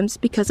victims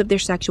because of their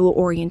sexual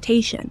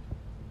orientation.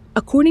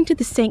 According to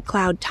the St.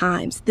 Cloud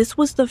Times, this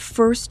was the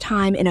first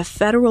time in a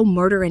federal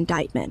murder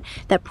indictment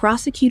that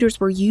prosecutors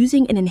were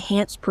using an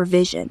enhanced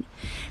provision.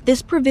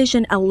 This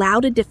provision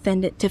allowed a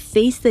defendant to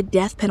face the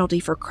death penalty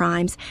for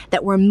crimes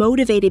that were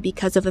motivated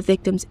because of a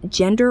victim's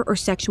gender or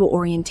sexual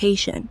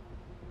orientation.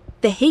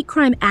 The hate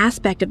crime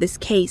aspect of this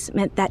case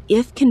meant that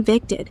if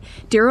convicted,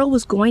 Daryl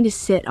was going to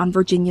sit on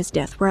Virginia's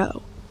death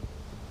row.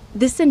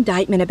 This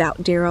indictment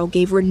about Daryl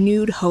gave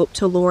renewed hope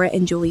to Laura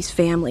and Julie's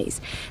families.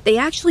 They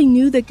actually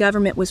knew the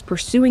government was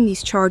pursuing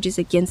these charges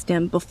against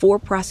him before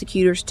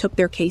prosecutors took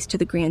their case to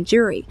the grand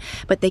jury,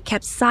 but they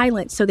kept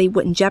silent so they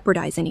wouldn't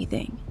jeopardize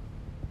anything.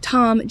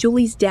 Tom,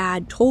 Julie's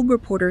dad, told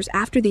reporters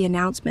after the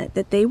announcement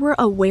that they were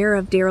aware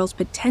of Daryl's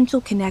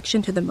potential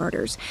connection to the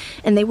murders,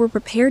 and they were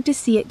prepared to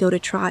see it go to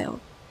trial.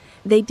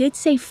 They did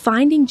say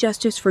finding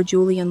justice for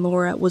Julie and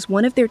Laura was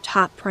one of their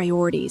top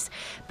priorities,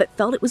 but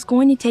felt it was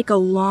going to take a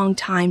long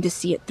time to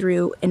see it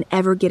through and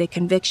ever get a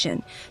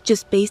conviction,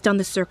 just based on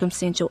the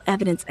circumstantial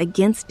evidence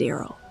against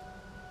Daryl.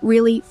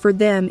 Really, for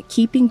them,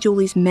 keeping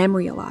Julie's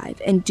memory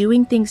alive and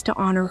doing things to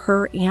honor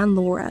her and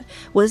Laura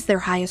was their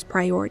highest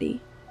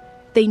priority.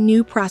 They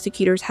knew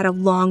prosecutors had a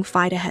long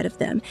fight ahead of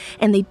them,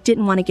 and they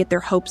didn't want to get their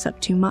hopes up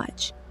too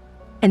much.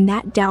 And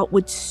that doubt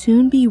would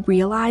soon be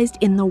realized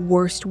in the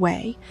worst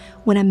way,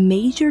 when a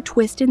major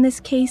twist in this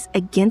case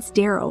against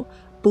Daryl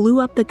blew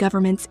up the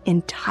government's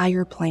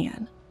entire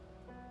plan.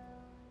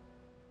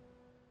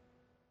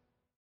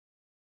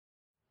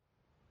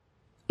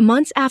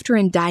 Months after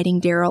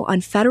indicting Daryl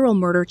on federal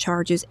murder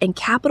charges and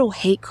capital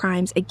hate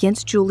crimes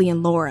against Julie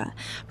and Laura,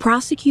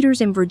 prosecutors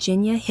in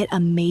Virginia hit a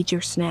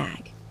major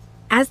snag.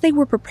 As they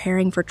were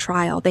preparing for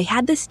trial, they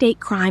had the state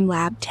crime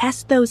lab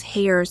test those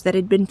hairs that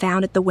had been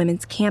found at the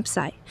women's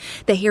campsite,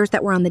 the hairs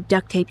that were on the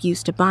duct tape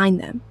used to bind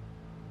them.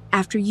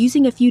 After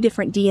using a few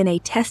different DNA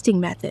testing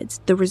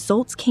methods, the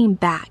results came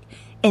back,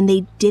 and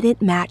they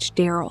didn't match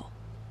Daryl.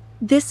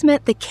 This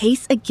meant the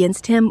case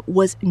against him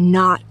was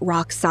not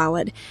rock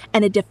solid,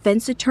 and a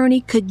defense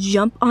attorney could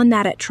jump on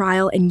that at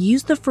trial and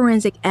use the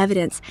forensic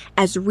evidence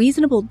as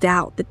reasonable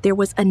doubt that there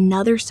was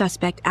another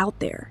suspect out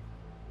there.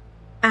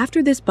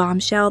 After this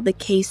bombshell, the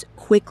case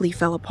quickly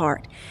fell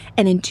apart,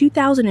 and in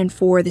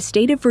 2004, the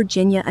state of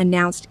Virginia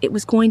announced it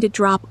was going to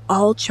drop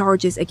all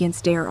charges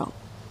against Daryl.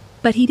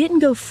 But he didn't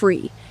go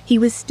free. He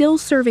was still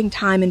serving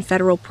time in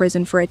federal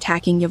prison for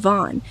attacking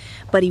Yvonne,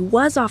 but he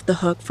was off the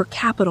hook for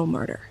capital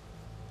murder.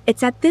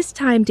 It's at this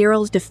time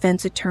Daryl's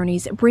defense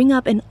attorneys bring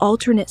up an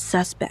alternate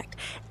suspect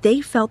they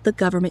felt the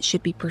government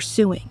should be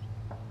pursuing.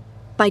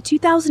 By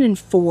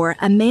 2004,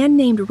 a man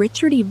named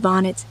Richard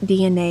Evonnett's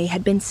DNA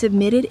had been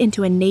submitted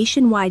into a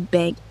nationwide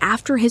bank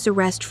after his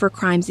arrest for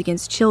crimes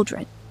against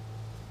children.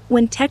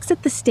 When techs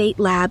at the state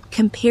lab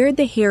compared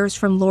the hairs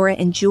from Laura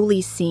and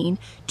Julie's scene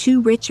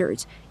to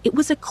Richard's, it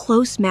was a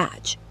close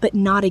match, but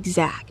not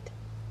exact.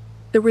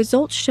 The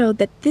results showed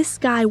that this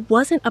guy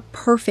wasn't a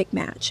perfect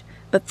match,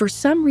 but for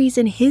some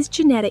reason his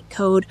genetic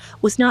code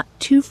was not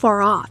too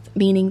far off,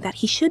 meaning that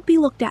he should be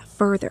looked at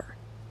further.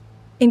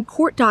 In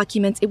court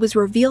documents, it was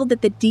revealed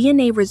that the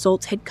DNA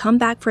results had come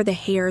back for the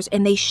hairs,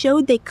 and they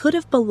showed they could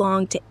have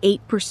belonged to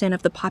 8%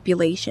 of the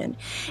population,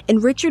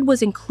 and Richard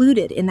was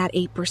included in that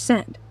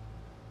 8%.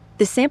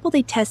 The sample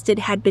they tested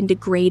had been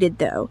degraded,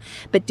 though,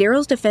 but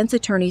Daryl's defense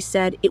attorney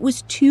said it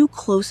was too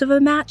close of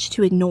a match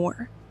to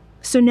ignore.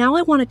 So now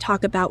I want to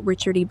talk about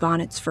Richard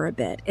Evonnett's for a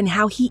bit, and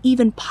how he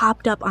even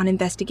popped up on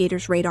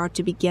investigators' radar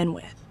to begin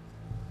with.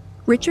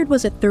 Richard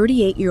was a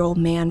 38-year-old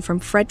man from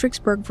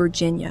Fredericksburg,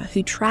 Virginia,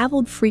 who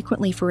traveled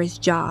frequently for his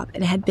job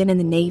and had been in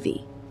the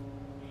Navy.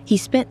 He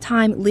spent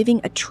time living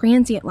a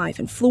transient life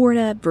in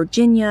Florida,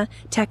 Virginia,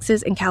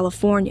 Texas, and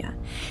California,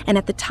 and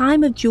at the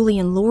time of Julie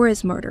and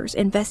Laura's murders,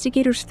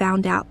 investigators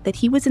found out that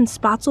he was in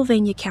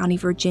Spotsylvania County,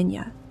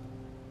 Virginia.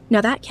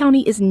 Now, that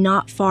county is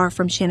not far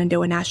from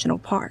Shenandoah National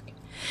Park.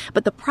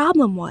 But the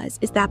problem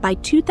is that by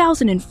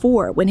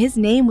 2004, when his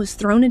name was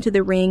thrown into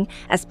the ring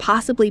as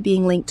possibly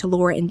being linked to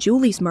Laura and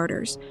Julie's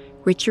murders,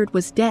 Richard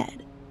was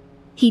dead.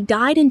 He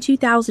died in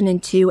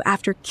 2002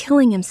 after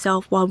killing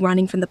himself while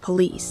running from the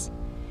police.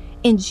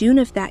 In June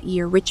of that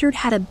year, Richard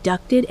had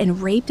abducted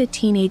and raped a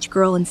teenage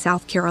girl in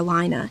South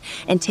Carolina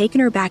and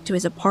taken her back to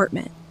his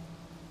apartment.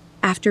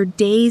 After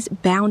days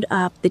bound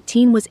up, the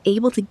teen was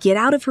able to get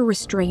out of her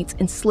restraints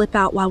and slip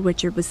out while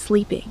Richard was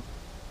sleeping.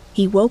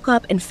 He woke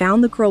up and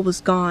found the girl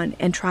was gone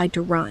and tried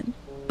to run.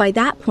 By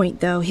that point,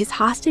 though, his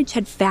hostage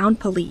had found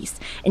police,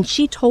 and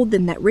she told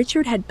them that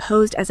Richard had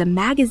posed as a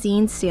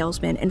magazine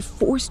salesman and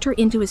forced her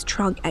into his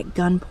trunk at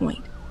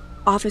gunpoint.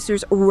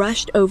 Officers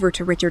rushed over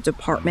to Richard's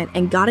apartment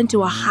and got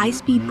into a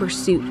high-speed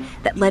pursuit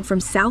that led from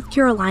South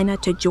Carolina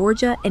to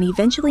Georgia and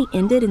eventually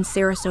ended in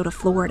Sarasota,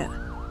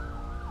 Florida.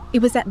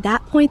 It was at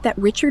that point that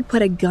Richard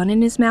put a gun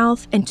in his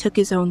mouth and took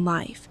his own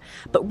life.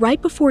 But right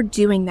before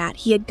doing that,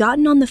 he had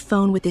gotten on the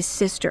phone with his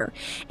sister,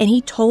 and he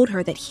told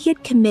her that he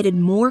had committed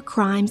more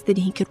crimes than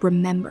he could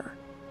remember.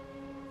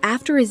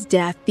 After his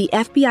death, the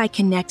FBI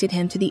connected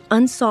him to the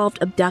unsolved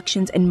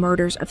abductions and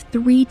murders of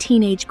 3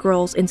 teenage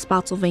girls in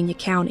Spotsylvania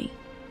County.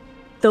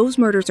 Those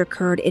murders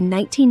occurred in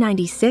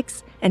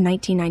 1996 and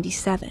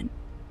 1997.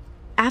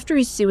 After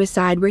his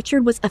suicide,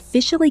 Richard was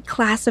officially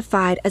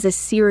classified as a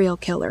serial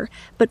killer,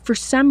 but for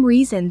some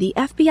reason, the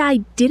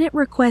FBI didn't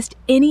request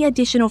any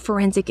additional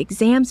forensic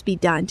exams be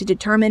done to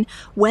determine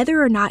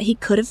whether or not he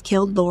could have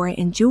killed Laura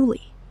and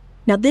Julie.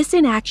 Now, this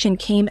inaction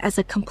came as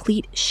a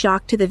complete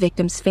shock to the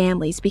victims'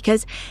 families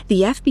because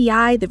the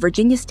FBI, the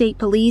Virginia State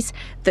Police,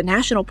 the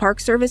National Park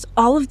Service,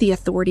 all of the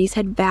authorities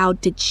had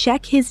vowed to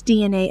check his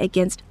DNA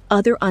against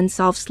other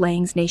unsolved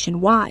slayings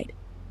nationwide.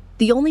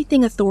 The only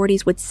thing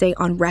authorities would say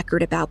on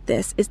record about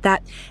this is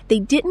that they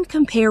didn't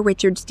compare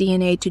Richard's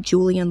DNA to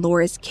Julie and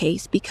Laura's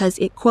case because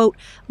it, quote,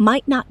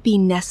 might not be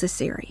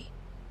necessary.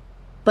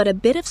 But a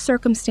bit of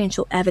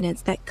circumstantial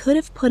evidence that could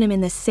have put him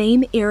in the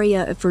same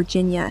area of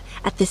Virginia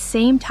at the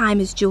same time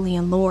as Julie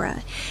and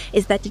Laura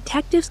is that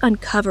detectives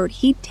uncovered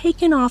he'd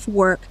taken off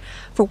work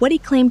for what he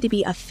claimed to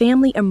be a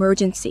family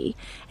emergency,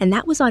 and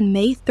that was on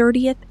May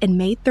 30th and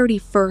May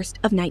 31st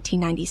of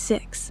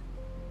 1996.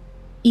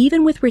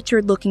 Even with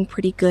Richard looking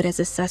pretty good as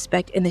a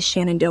suspect in the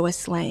Shenandoah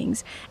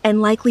slayings,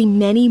 and likely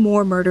many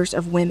more murders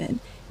of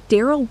women,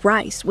 Darrell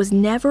Rice was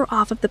never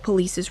off of the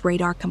police's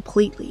radar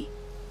completely.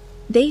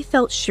 They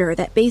felt sure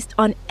that based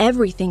on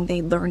everything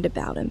they'd learned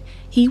about him,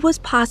 he was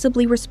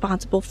possibly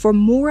responsible for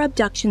more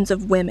abductions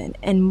of women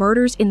and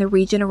murders in the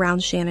region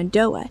around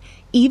Shenandoah,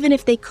 even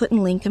if they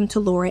couldn't link him to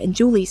Laura and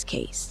Julie's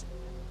case.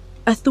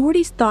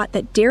 Authorities thought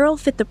that Darrell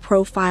fit the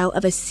profile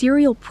of a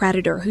serial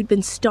predator who'd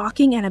been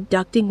stalking and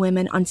abducting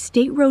women on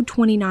State Road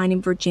 29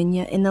 in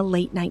Virginia in the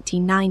late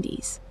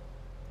 1990s.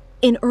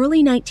 In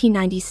early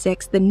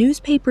 1996, the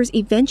newspapers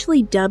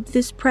eventually dubbed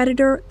this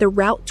predator the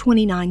Route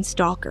 29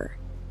 Stalker.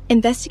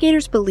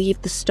 Investigators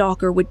believed the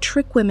stalker would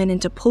trick women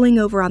into pulling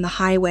over on the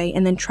highway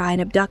and then try and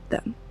abduct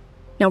them.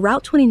 Now,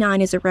 Route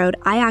 29 is a road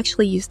I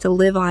actually used to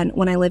live on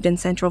when I lived in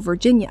Central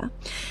Virginia.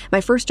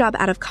 My first job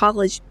out of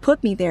college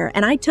put me there,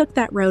 and I took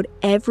that road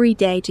every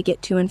day to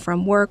get to and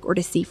from work or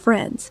to see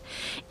friends.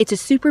 It's a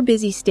super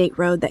busy state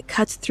road that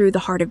cuts through the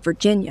heart of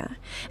Virginia,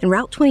 and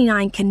Route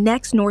 29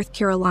 connects North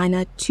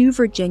Carolina to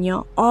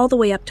Virginia all the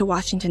way up to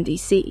Washington,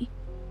 D.C.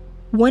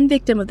 One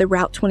victim of the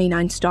Route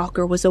 29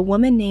 stalker was a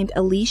woman named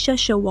Alicia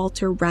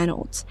Showalter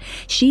Reynolds.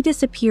 She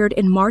disappeared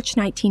in March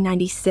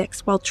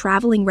 1996 while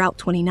traveling Route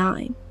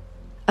 29.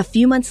 A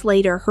few months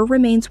later, her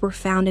remains were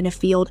found in a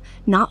field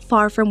not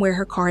far from where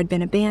her car had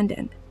been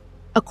abandoned.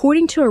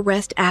 According to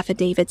arrest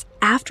affidavits,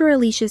 after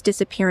Alicia's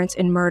disappearance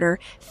and murder,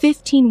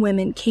 15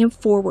 women came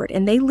forward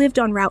and they lived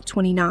on Route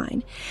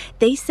 29.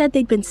 They said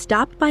they'd been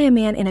stopped by a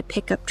man in a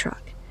pickup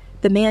truck.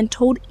 The man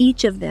told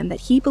each of them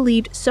that he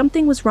believed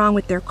something was wrong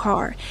with their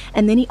car,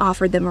 and then he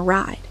offered them a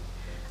ride.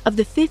 Of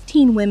the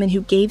 15 women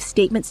who gave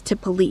statements to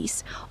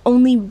police,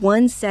 only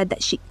one said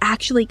that she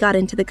actually got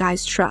into the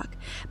guy's truck,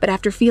 but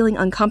after feeling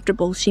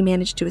uncomfortable, she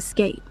managed to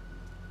escape.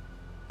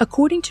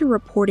 According to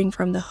reporting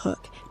from The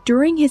Hook,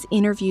 during his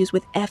interviews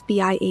with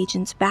FBI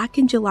agents back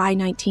in July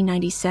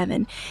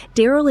 1997,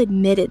 Darrell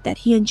admitted that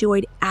he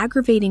enjoyed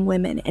aggravating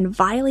women and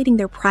violating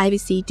their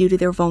privacy due to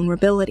their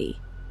vulnerability.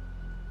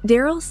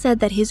 Darrell said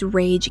that his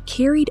rage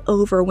carried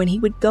over when he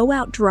would go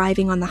out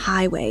driving on the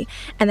highway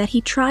and that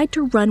he tried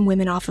to run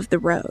women off of the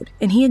road,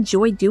 and he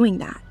enjoyed doing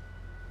that.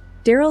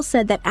 Darrell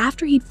said that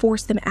after he'd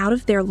forced them out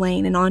of their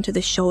lane and onto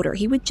the shoulder,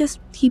 he would just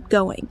keep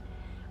going.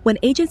 When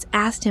agents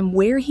asked him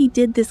where he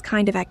did this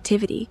kind of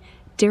activity,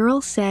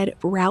 Darrell said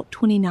Route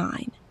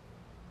 29.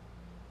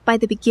 By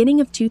the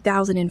beginning of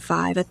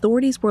 2005,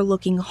 authorities were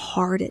looking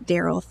hard at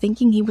Darrell,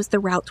 thinking he was the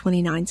Route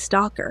 29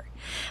 stalker,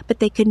 but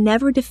they could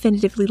never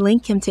definitively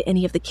link him to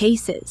any of the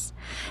cases.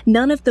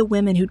 None of the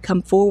women who'd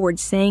come forward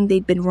saying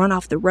they'd been run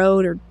off the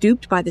road or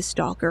duped by the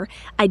stalker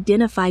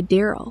identified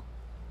Darrell.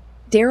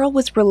 Darrell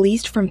was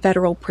released from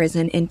federal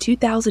prison in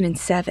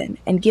 2007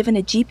 and given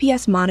a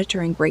GPS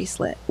monitoring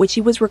bracelet, which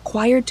he was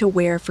required to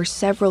wear for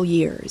several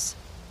years.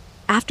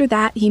 After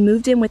that, he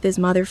moved in with his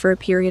mother for a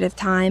period of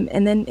time,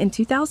 and then in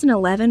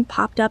 2011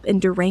 popped up in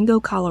Durango,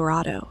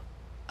 Colorado.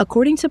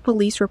 According to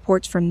police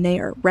reports from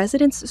there,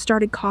 residents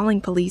started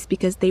calling police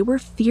because they were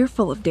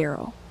fearful of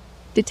Darrell.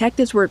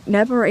 Detectives were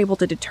never able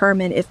to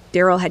determine if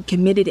Darrell had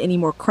committed any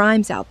more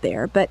crimes out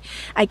there, but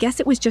I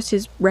guess it was just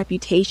his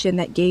reputation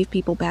that gave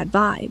people bad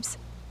vibes.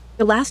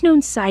 The last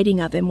known sighting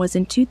of him was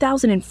in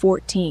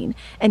 2014,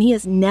 and he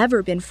has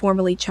never been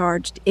formally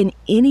charged in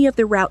any of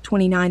the Route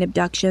 29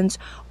 abductions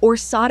or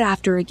sought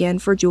after again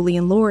for Julie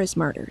and Laura's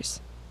murders.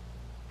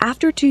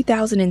 After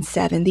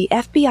 2007, the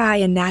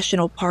FBI and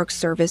National Park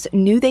Service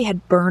knew they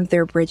had burned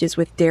their bridges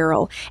with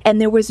Darrell,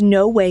 and there was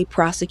no way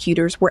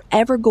prosecutors were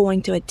ever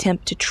going to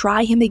attempt to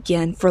try him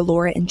again for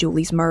Laura and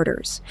Julie's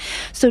murders.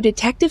 So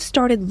detectives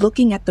started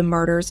looking at the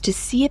murders to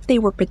see if they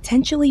were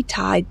potentially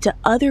tied to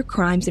other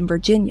crimes in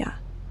Virginia.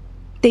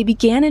 They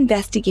began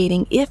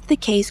investigating if the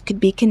case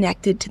could be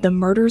connected to the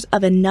murders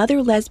of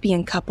another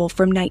lesbian couple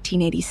from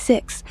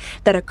 1986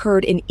 that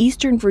occurred in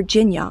eastern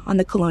Virginia on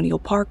the Colonial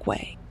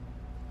Parkway.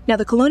 Now,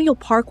 the Colonial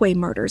Parkway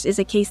murders is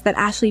a case that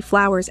Ashley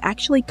Flowers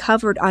actually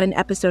covered on an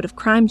episode of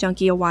Crime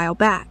Junkie a while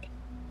back.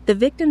 The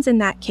victims in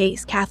that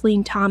case,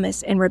 Kathleen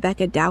Thomas and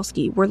Rebecca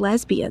Dowski, were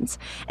lesbians,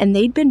 and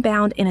they'd been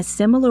bound in a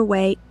similar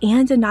way,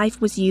 and a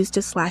knife was used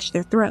to slash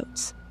their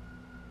throats.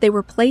 They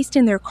were placed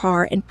in their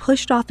car and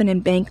pushed off an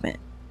embankment.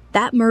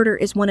 That murder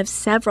is one of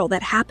several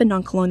that happened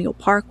on Colonial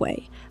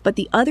Parkway, but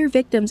the other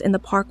victims in the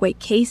Parkway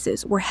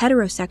cases were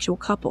heterosexual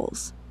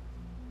couples.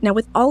 Now,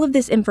 with all of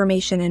this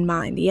information in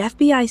mind, the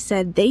FBI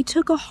said they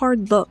took a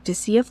hard look to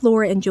see if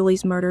Laura and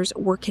Julie's murders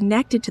were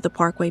connected to the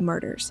Parkway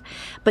murders,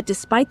 but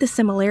despite the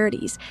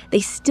similarities, they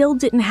still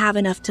didn't have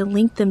enough to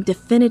link them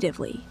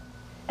definitively.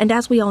 And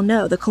as we all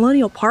know, the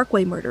Colonial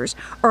Parkway murders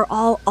are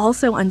all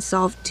also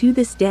unsolved to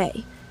this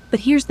day.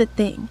 But here's the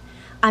thing.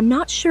 I'm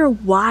not sure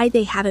why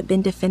they haven't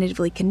been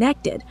definitively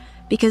connected,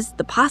 because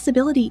the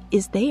possibility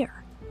is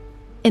there.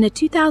 In a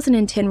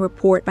 2010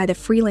 report by the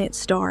Freelance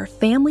Star,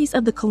 families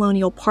of the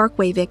Colonial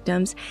Parkway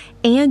victims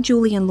and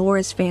Julie and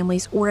Laura's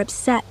families were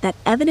upset that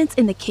evidence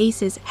in the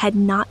cases had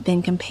not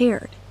been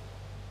compared.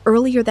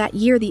 Earlier that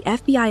year, the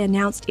FBI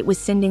announced it was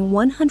sending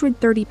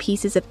 130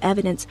 pieces of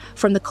evidence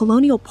from the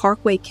Colonial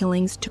Parkway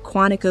killings to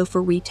Quantico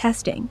for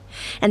retesting,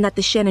 and that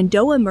the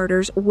Shenandoah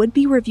murders would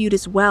be reviewed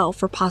as well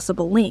for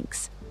possible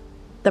links.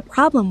 The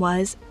problem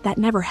was that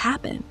never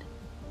happened.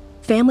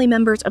 Family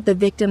members of the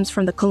victims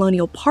from the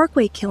Colonial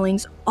Parkway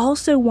killings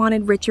also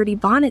wanted Richard E.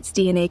 Bonnet's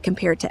DNA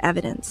compared to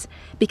evidence,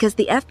 because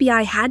the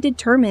FBI had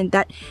determined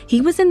that he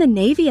was in the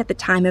Navy at the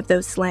time of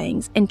those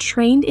slayings and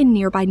trained in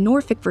nearby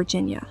Norfolk,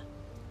 Virginia.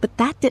 But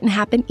that didn't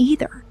happen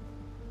either.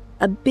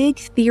 A big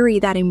theory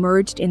that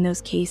emerged in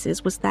those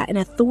cases was that an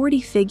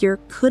authority figure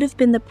could have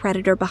been the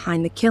predator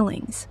behind the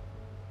killings.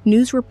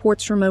 News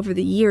reports from over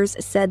the years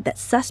said that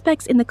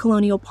suspects in the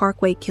Colonial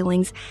Parkway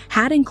killings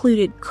had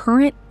included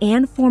current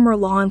and former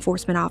law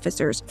enforcement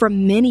officers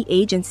from many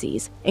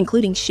agencies,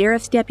 including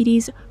sheriff's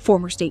deputies,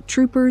 former state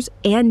troopers,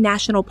 and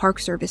National Park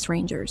Service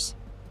rangers.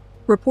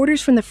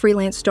 Reporters from the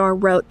Freelance Star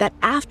wrote that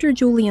after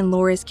Julie and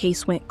Laura's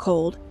case went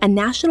cold, a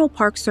National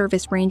Park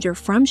Service ranger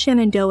from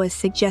Shenandoah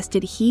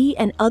suggested he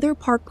and other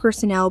park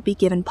personnel be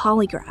given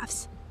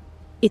polygraphs.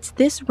 It's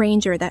this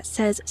ranger that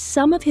says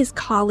some of his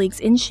colleagues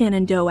in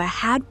Shenandoah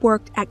had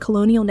worked at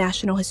Colonial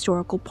National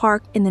Historical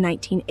Park in the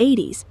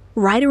 1980s,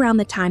 right around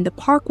the time the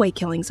Parkway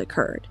killings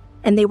occurred,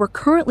 and they were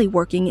currently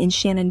working in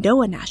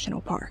Shenandoah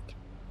National Park.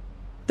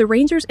 The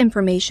ranger's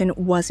information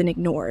wasn't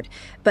ignored,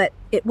 but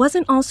it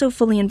wasn't also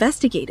fully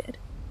investigated.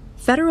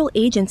 Federal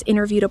agents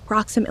interviewed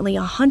approximately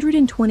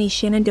 120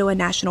 Shenandoah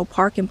National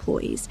Park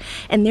employees,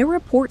 and their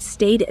reports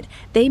stated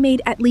they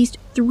made at least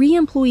 3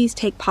 employees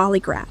take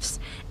polygraphs,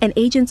 and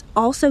agents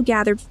also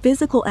gathered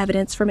physical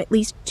evidence from at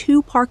least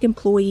 2 park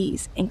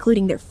employees,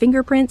 including their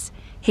fingerprints,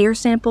 hair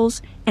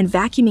samples, and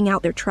vacuuming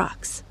out their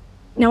trucks.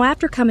 Now,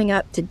 after coming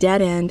up to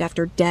dead end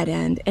after dead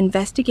end,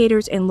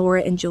 investigators in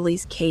Laura and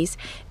Julie's case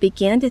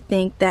began to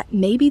think that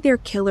maybe their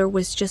killer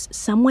was just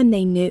someone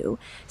they knew,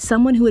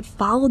 someone who had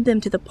followed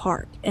them to the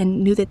park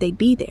and knew that they'd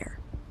be there.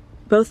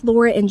 Both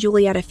Laura and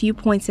Julie at a few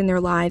points in their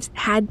lives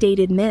had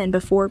dated men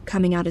before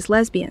coming out as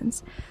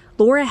lesbians.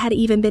 Laura had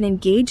even been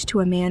engaged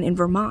to a man in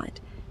Vermont.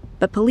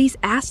 But police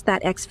asked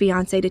that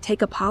ex-fiancé to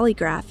take a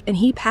polygraph, and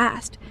he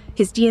passed.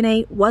 His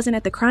DNA wasn't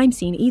at the crime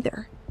scene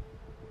either.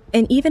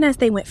 And even as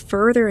they went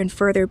further and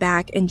further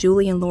back in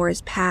Julie and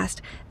Laura's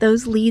past,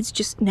 those leads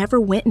just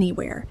never went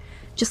anywhere.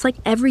 Just like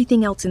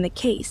everything else in the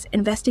case,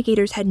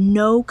 investigators had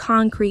no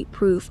concrete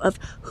proof of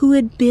who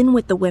had been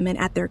with the women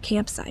at their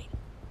campsite.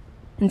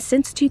 And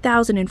since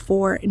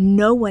 2004,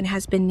 no one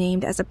has been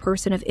named as a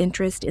person of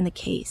interest in the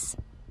case.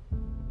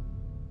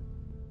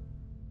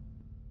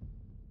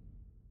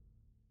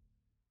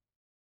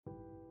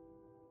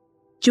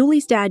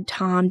 Julie's dad,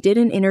 Tom, did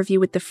an interview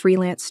with the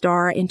Freelance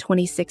Star in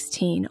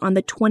 2016 on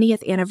the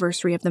 20th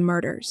anniversary of the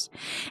murders.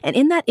 And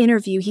in that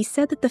interview, he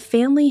said that the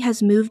family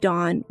has moved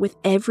on with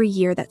every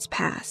year that's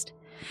passed.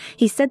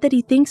 He said that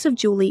he thinks of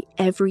Julie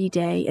every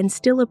day and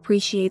still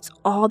appreciates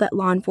all that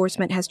law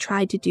enforcement has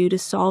tried to do to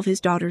solve his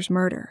daughter's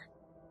murder.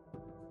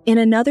 In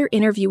another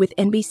interview with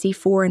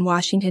NBC4 in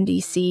Washington,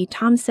 D.C.,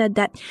 Tom said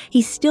that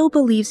he still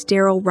believes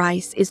Darrell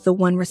Rice is the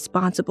one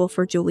responsible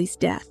for Julie's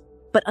death,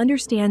 but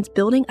understands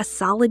building a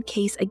solid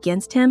case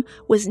against him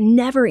was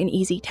never an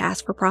easy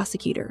task for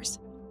prosecutors.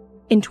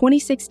 In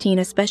 2016,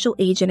 a special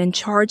agent in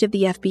charge of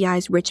the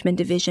FBI's Richmond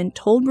division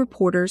told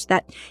reporters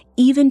that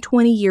even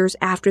 20 years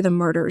after the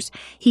murders,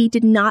 he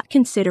did not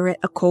consider it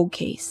a cold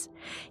case.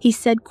 He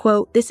said,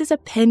 quote, "This is a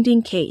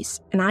pending case,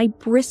 and I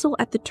bristle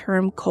at the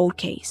term cold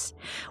case.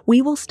 We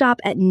will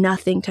stop at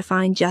nothing to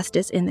find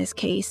justice in this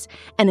case,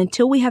 and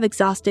until we have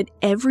exhausted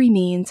every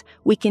means,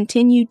 we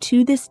continue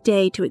to this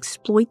day to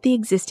exploit the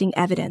existing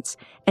evidence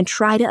and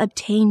try to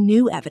obtain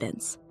new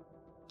evidence."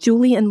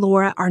 Julie and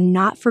Laura are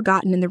not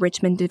forgotten in the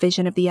Richmond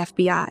division of the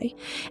FBI,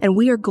 and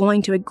we are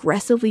going to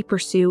aggressively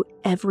pursue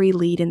every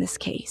lead in this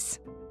case.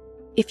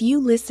 If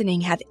you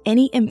listening have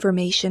any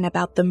information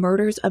about the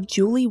murders of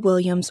Julie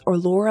Williams or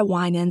Laura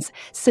Winans,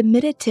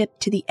 submit a tip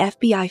to the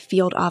FBI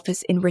field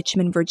office in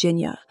Richmond,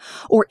 Virginia,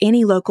 or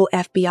any local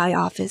FBI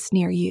office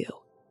near you.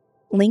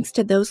 Links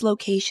to those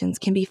locations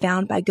can be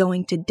found by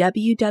going to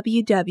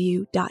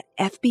www.fbi.gov.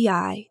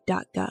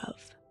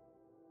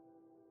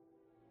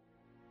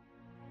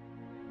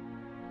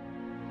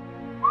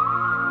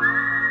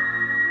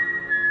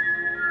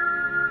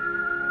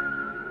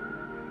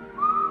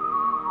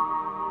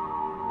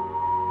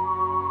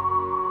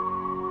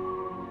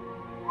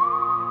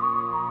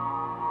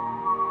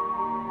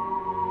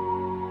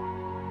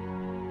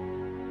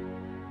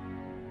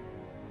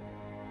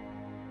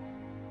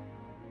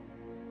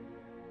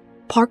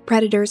 Park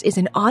Predators is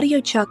an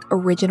AudioChuck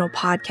original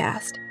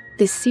podcast.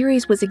 This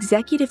series was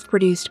executive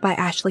produced by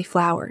Ashley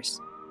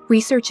Flowers.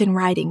 Research and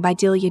writing by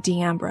Delia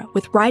D'Ambra,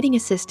 with writing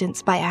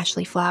assistance by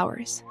Ashley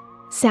Flowers.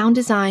 Sound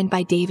design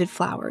by David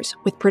Flowers,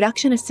 with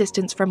production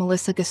assistance from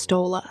Melissa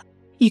Gastola.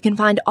 You can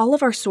find all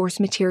of our source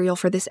material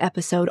for this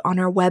episode on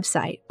our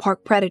website,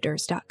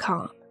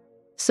 parkpredators.com.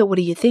 So what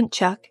do you think,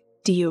 Chuck?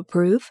 Do you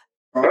approve?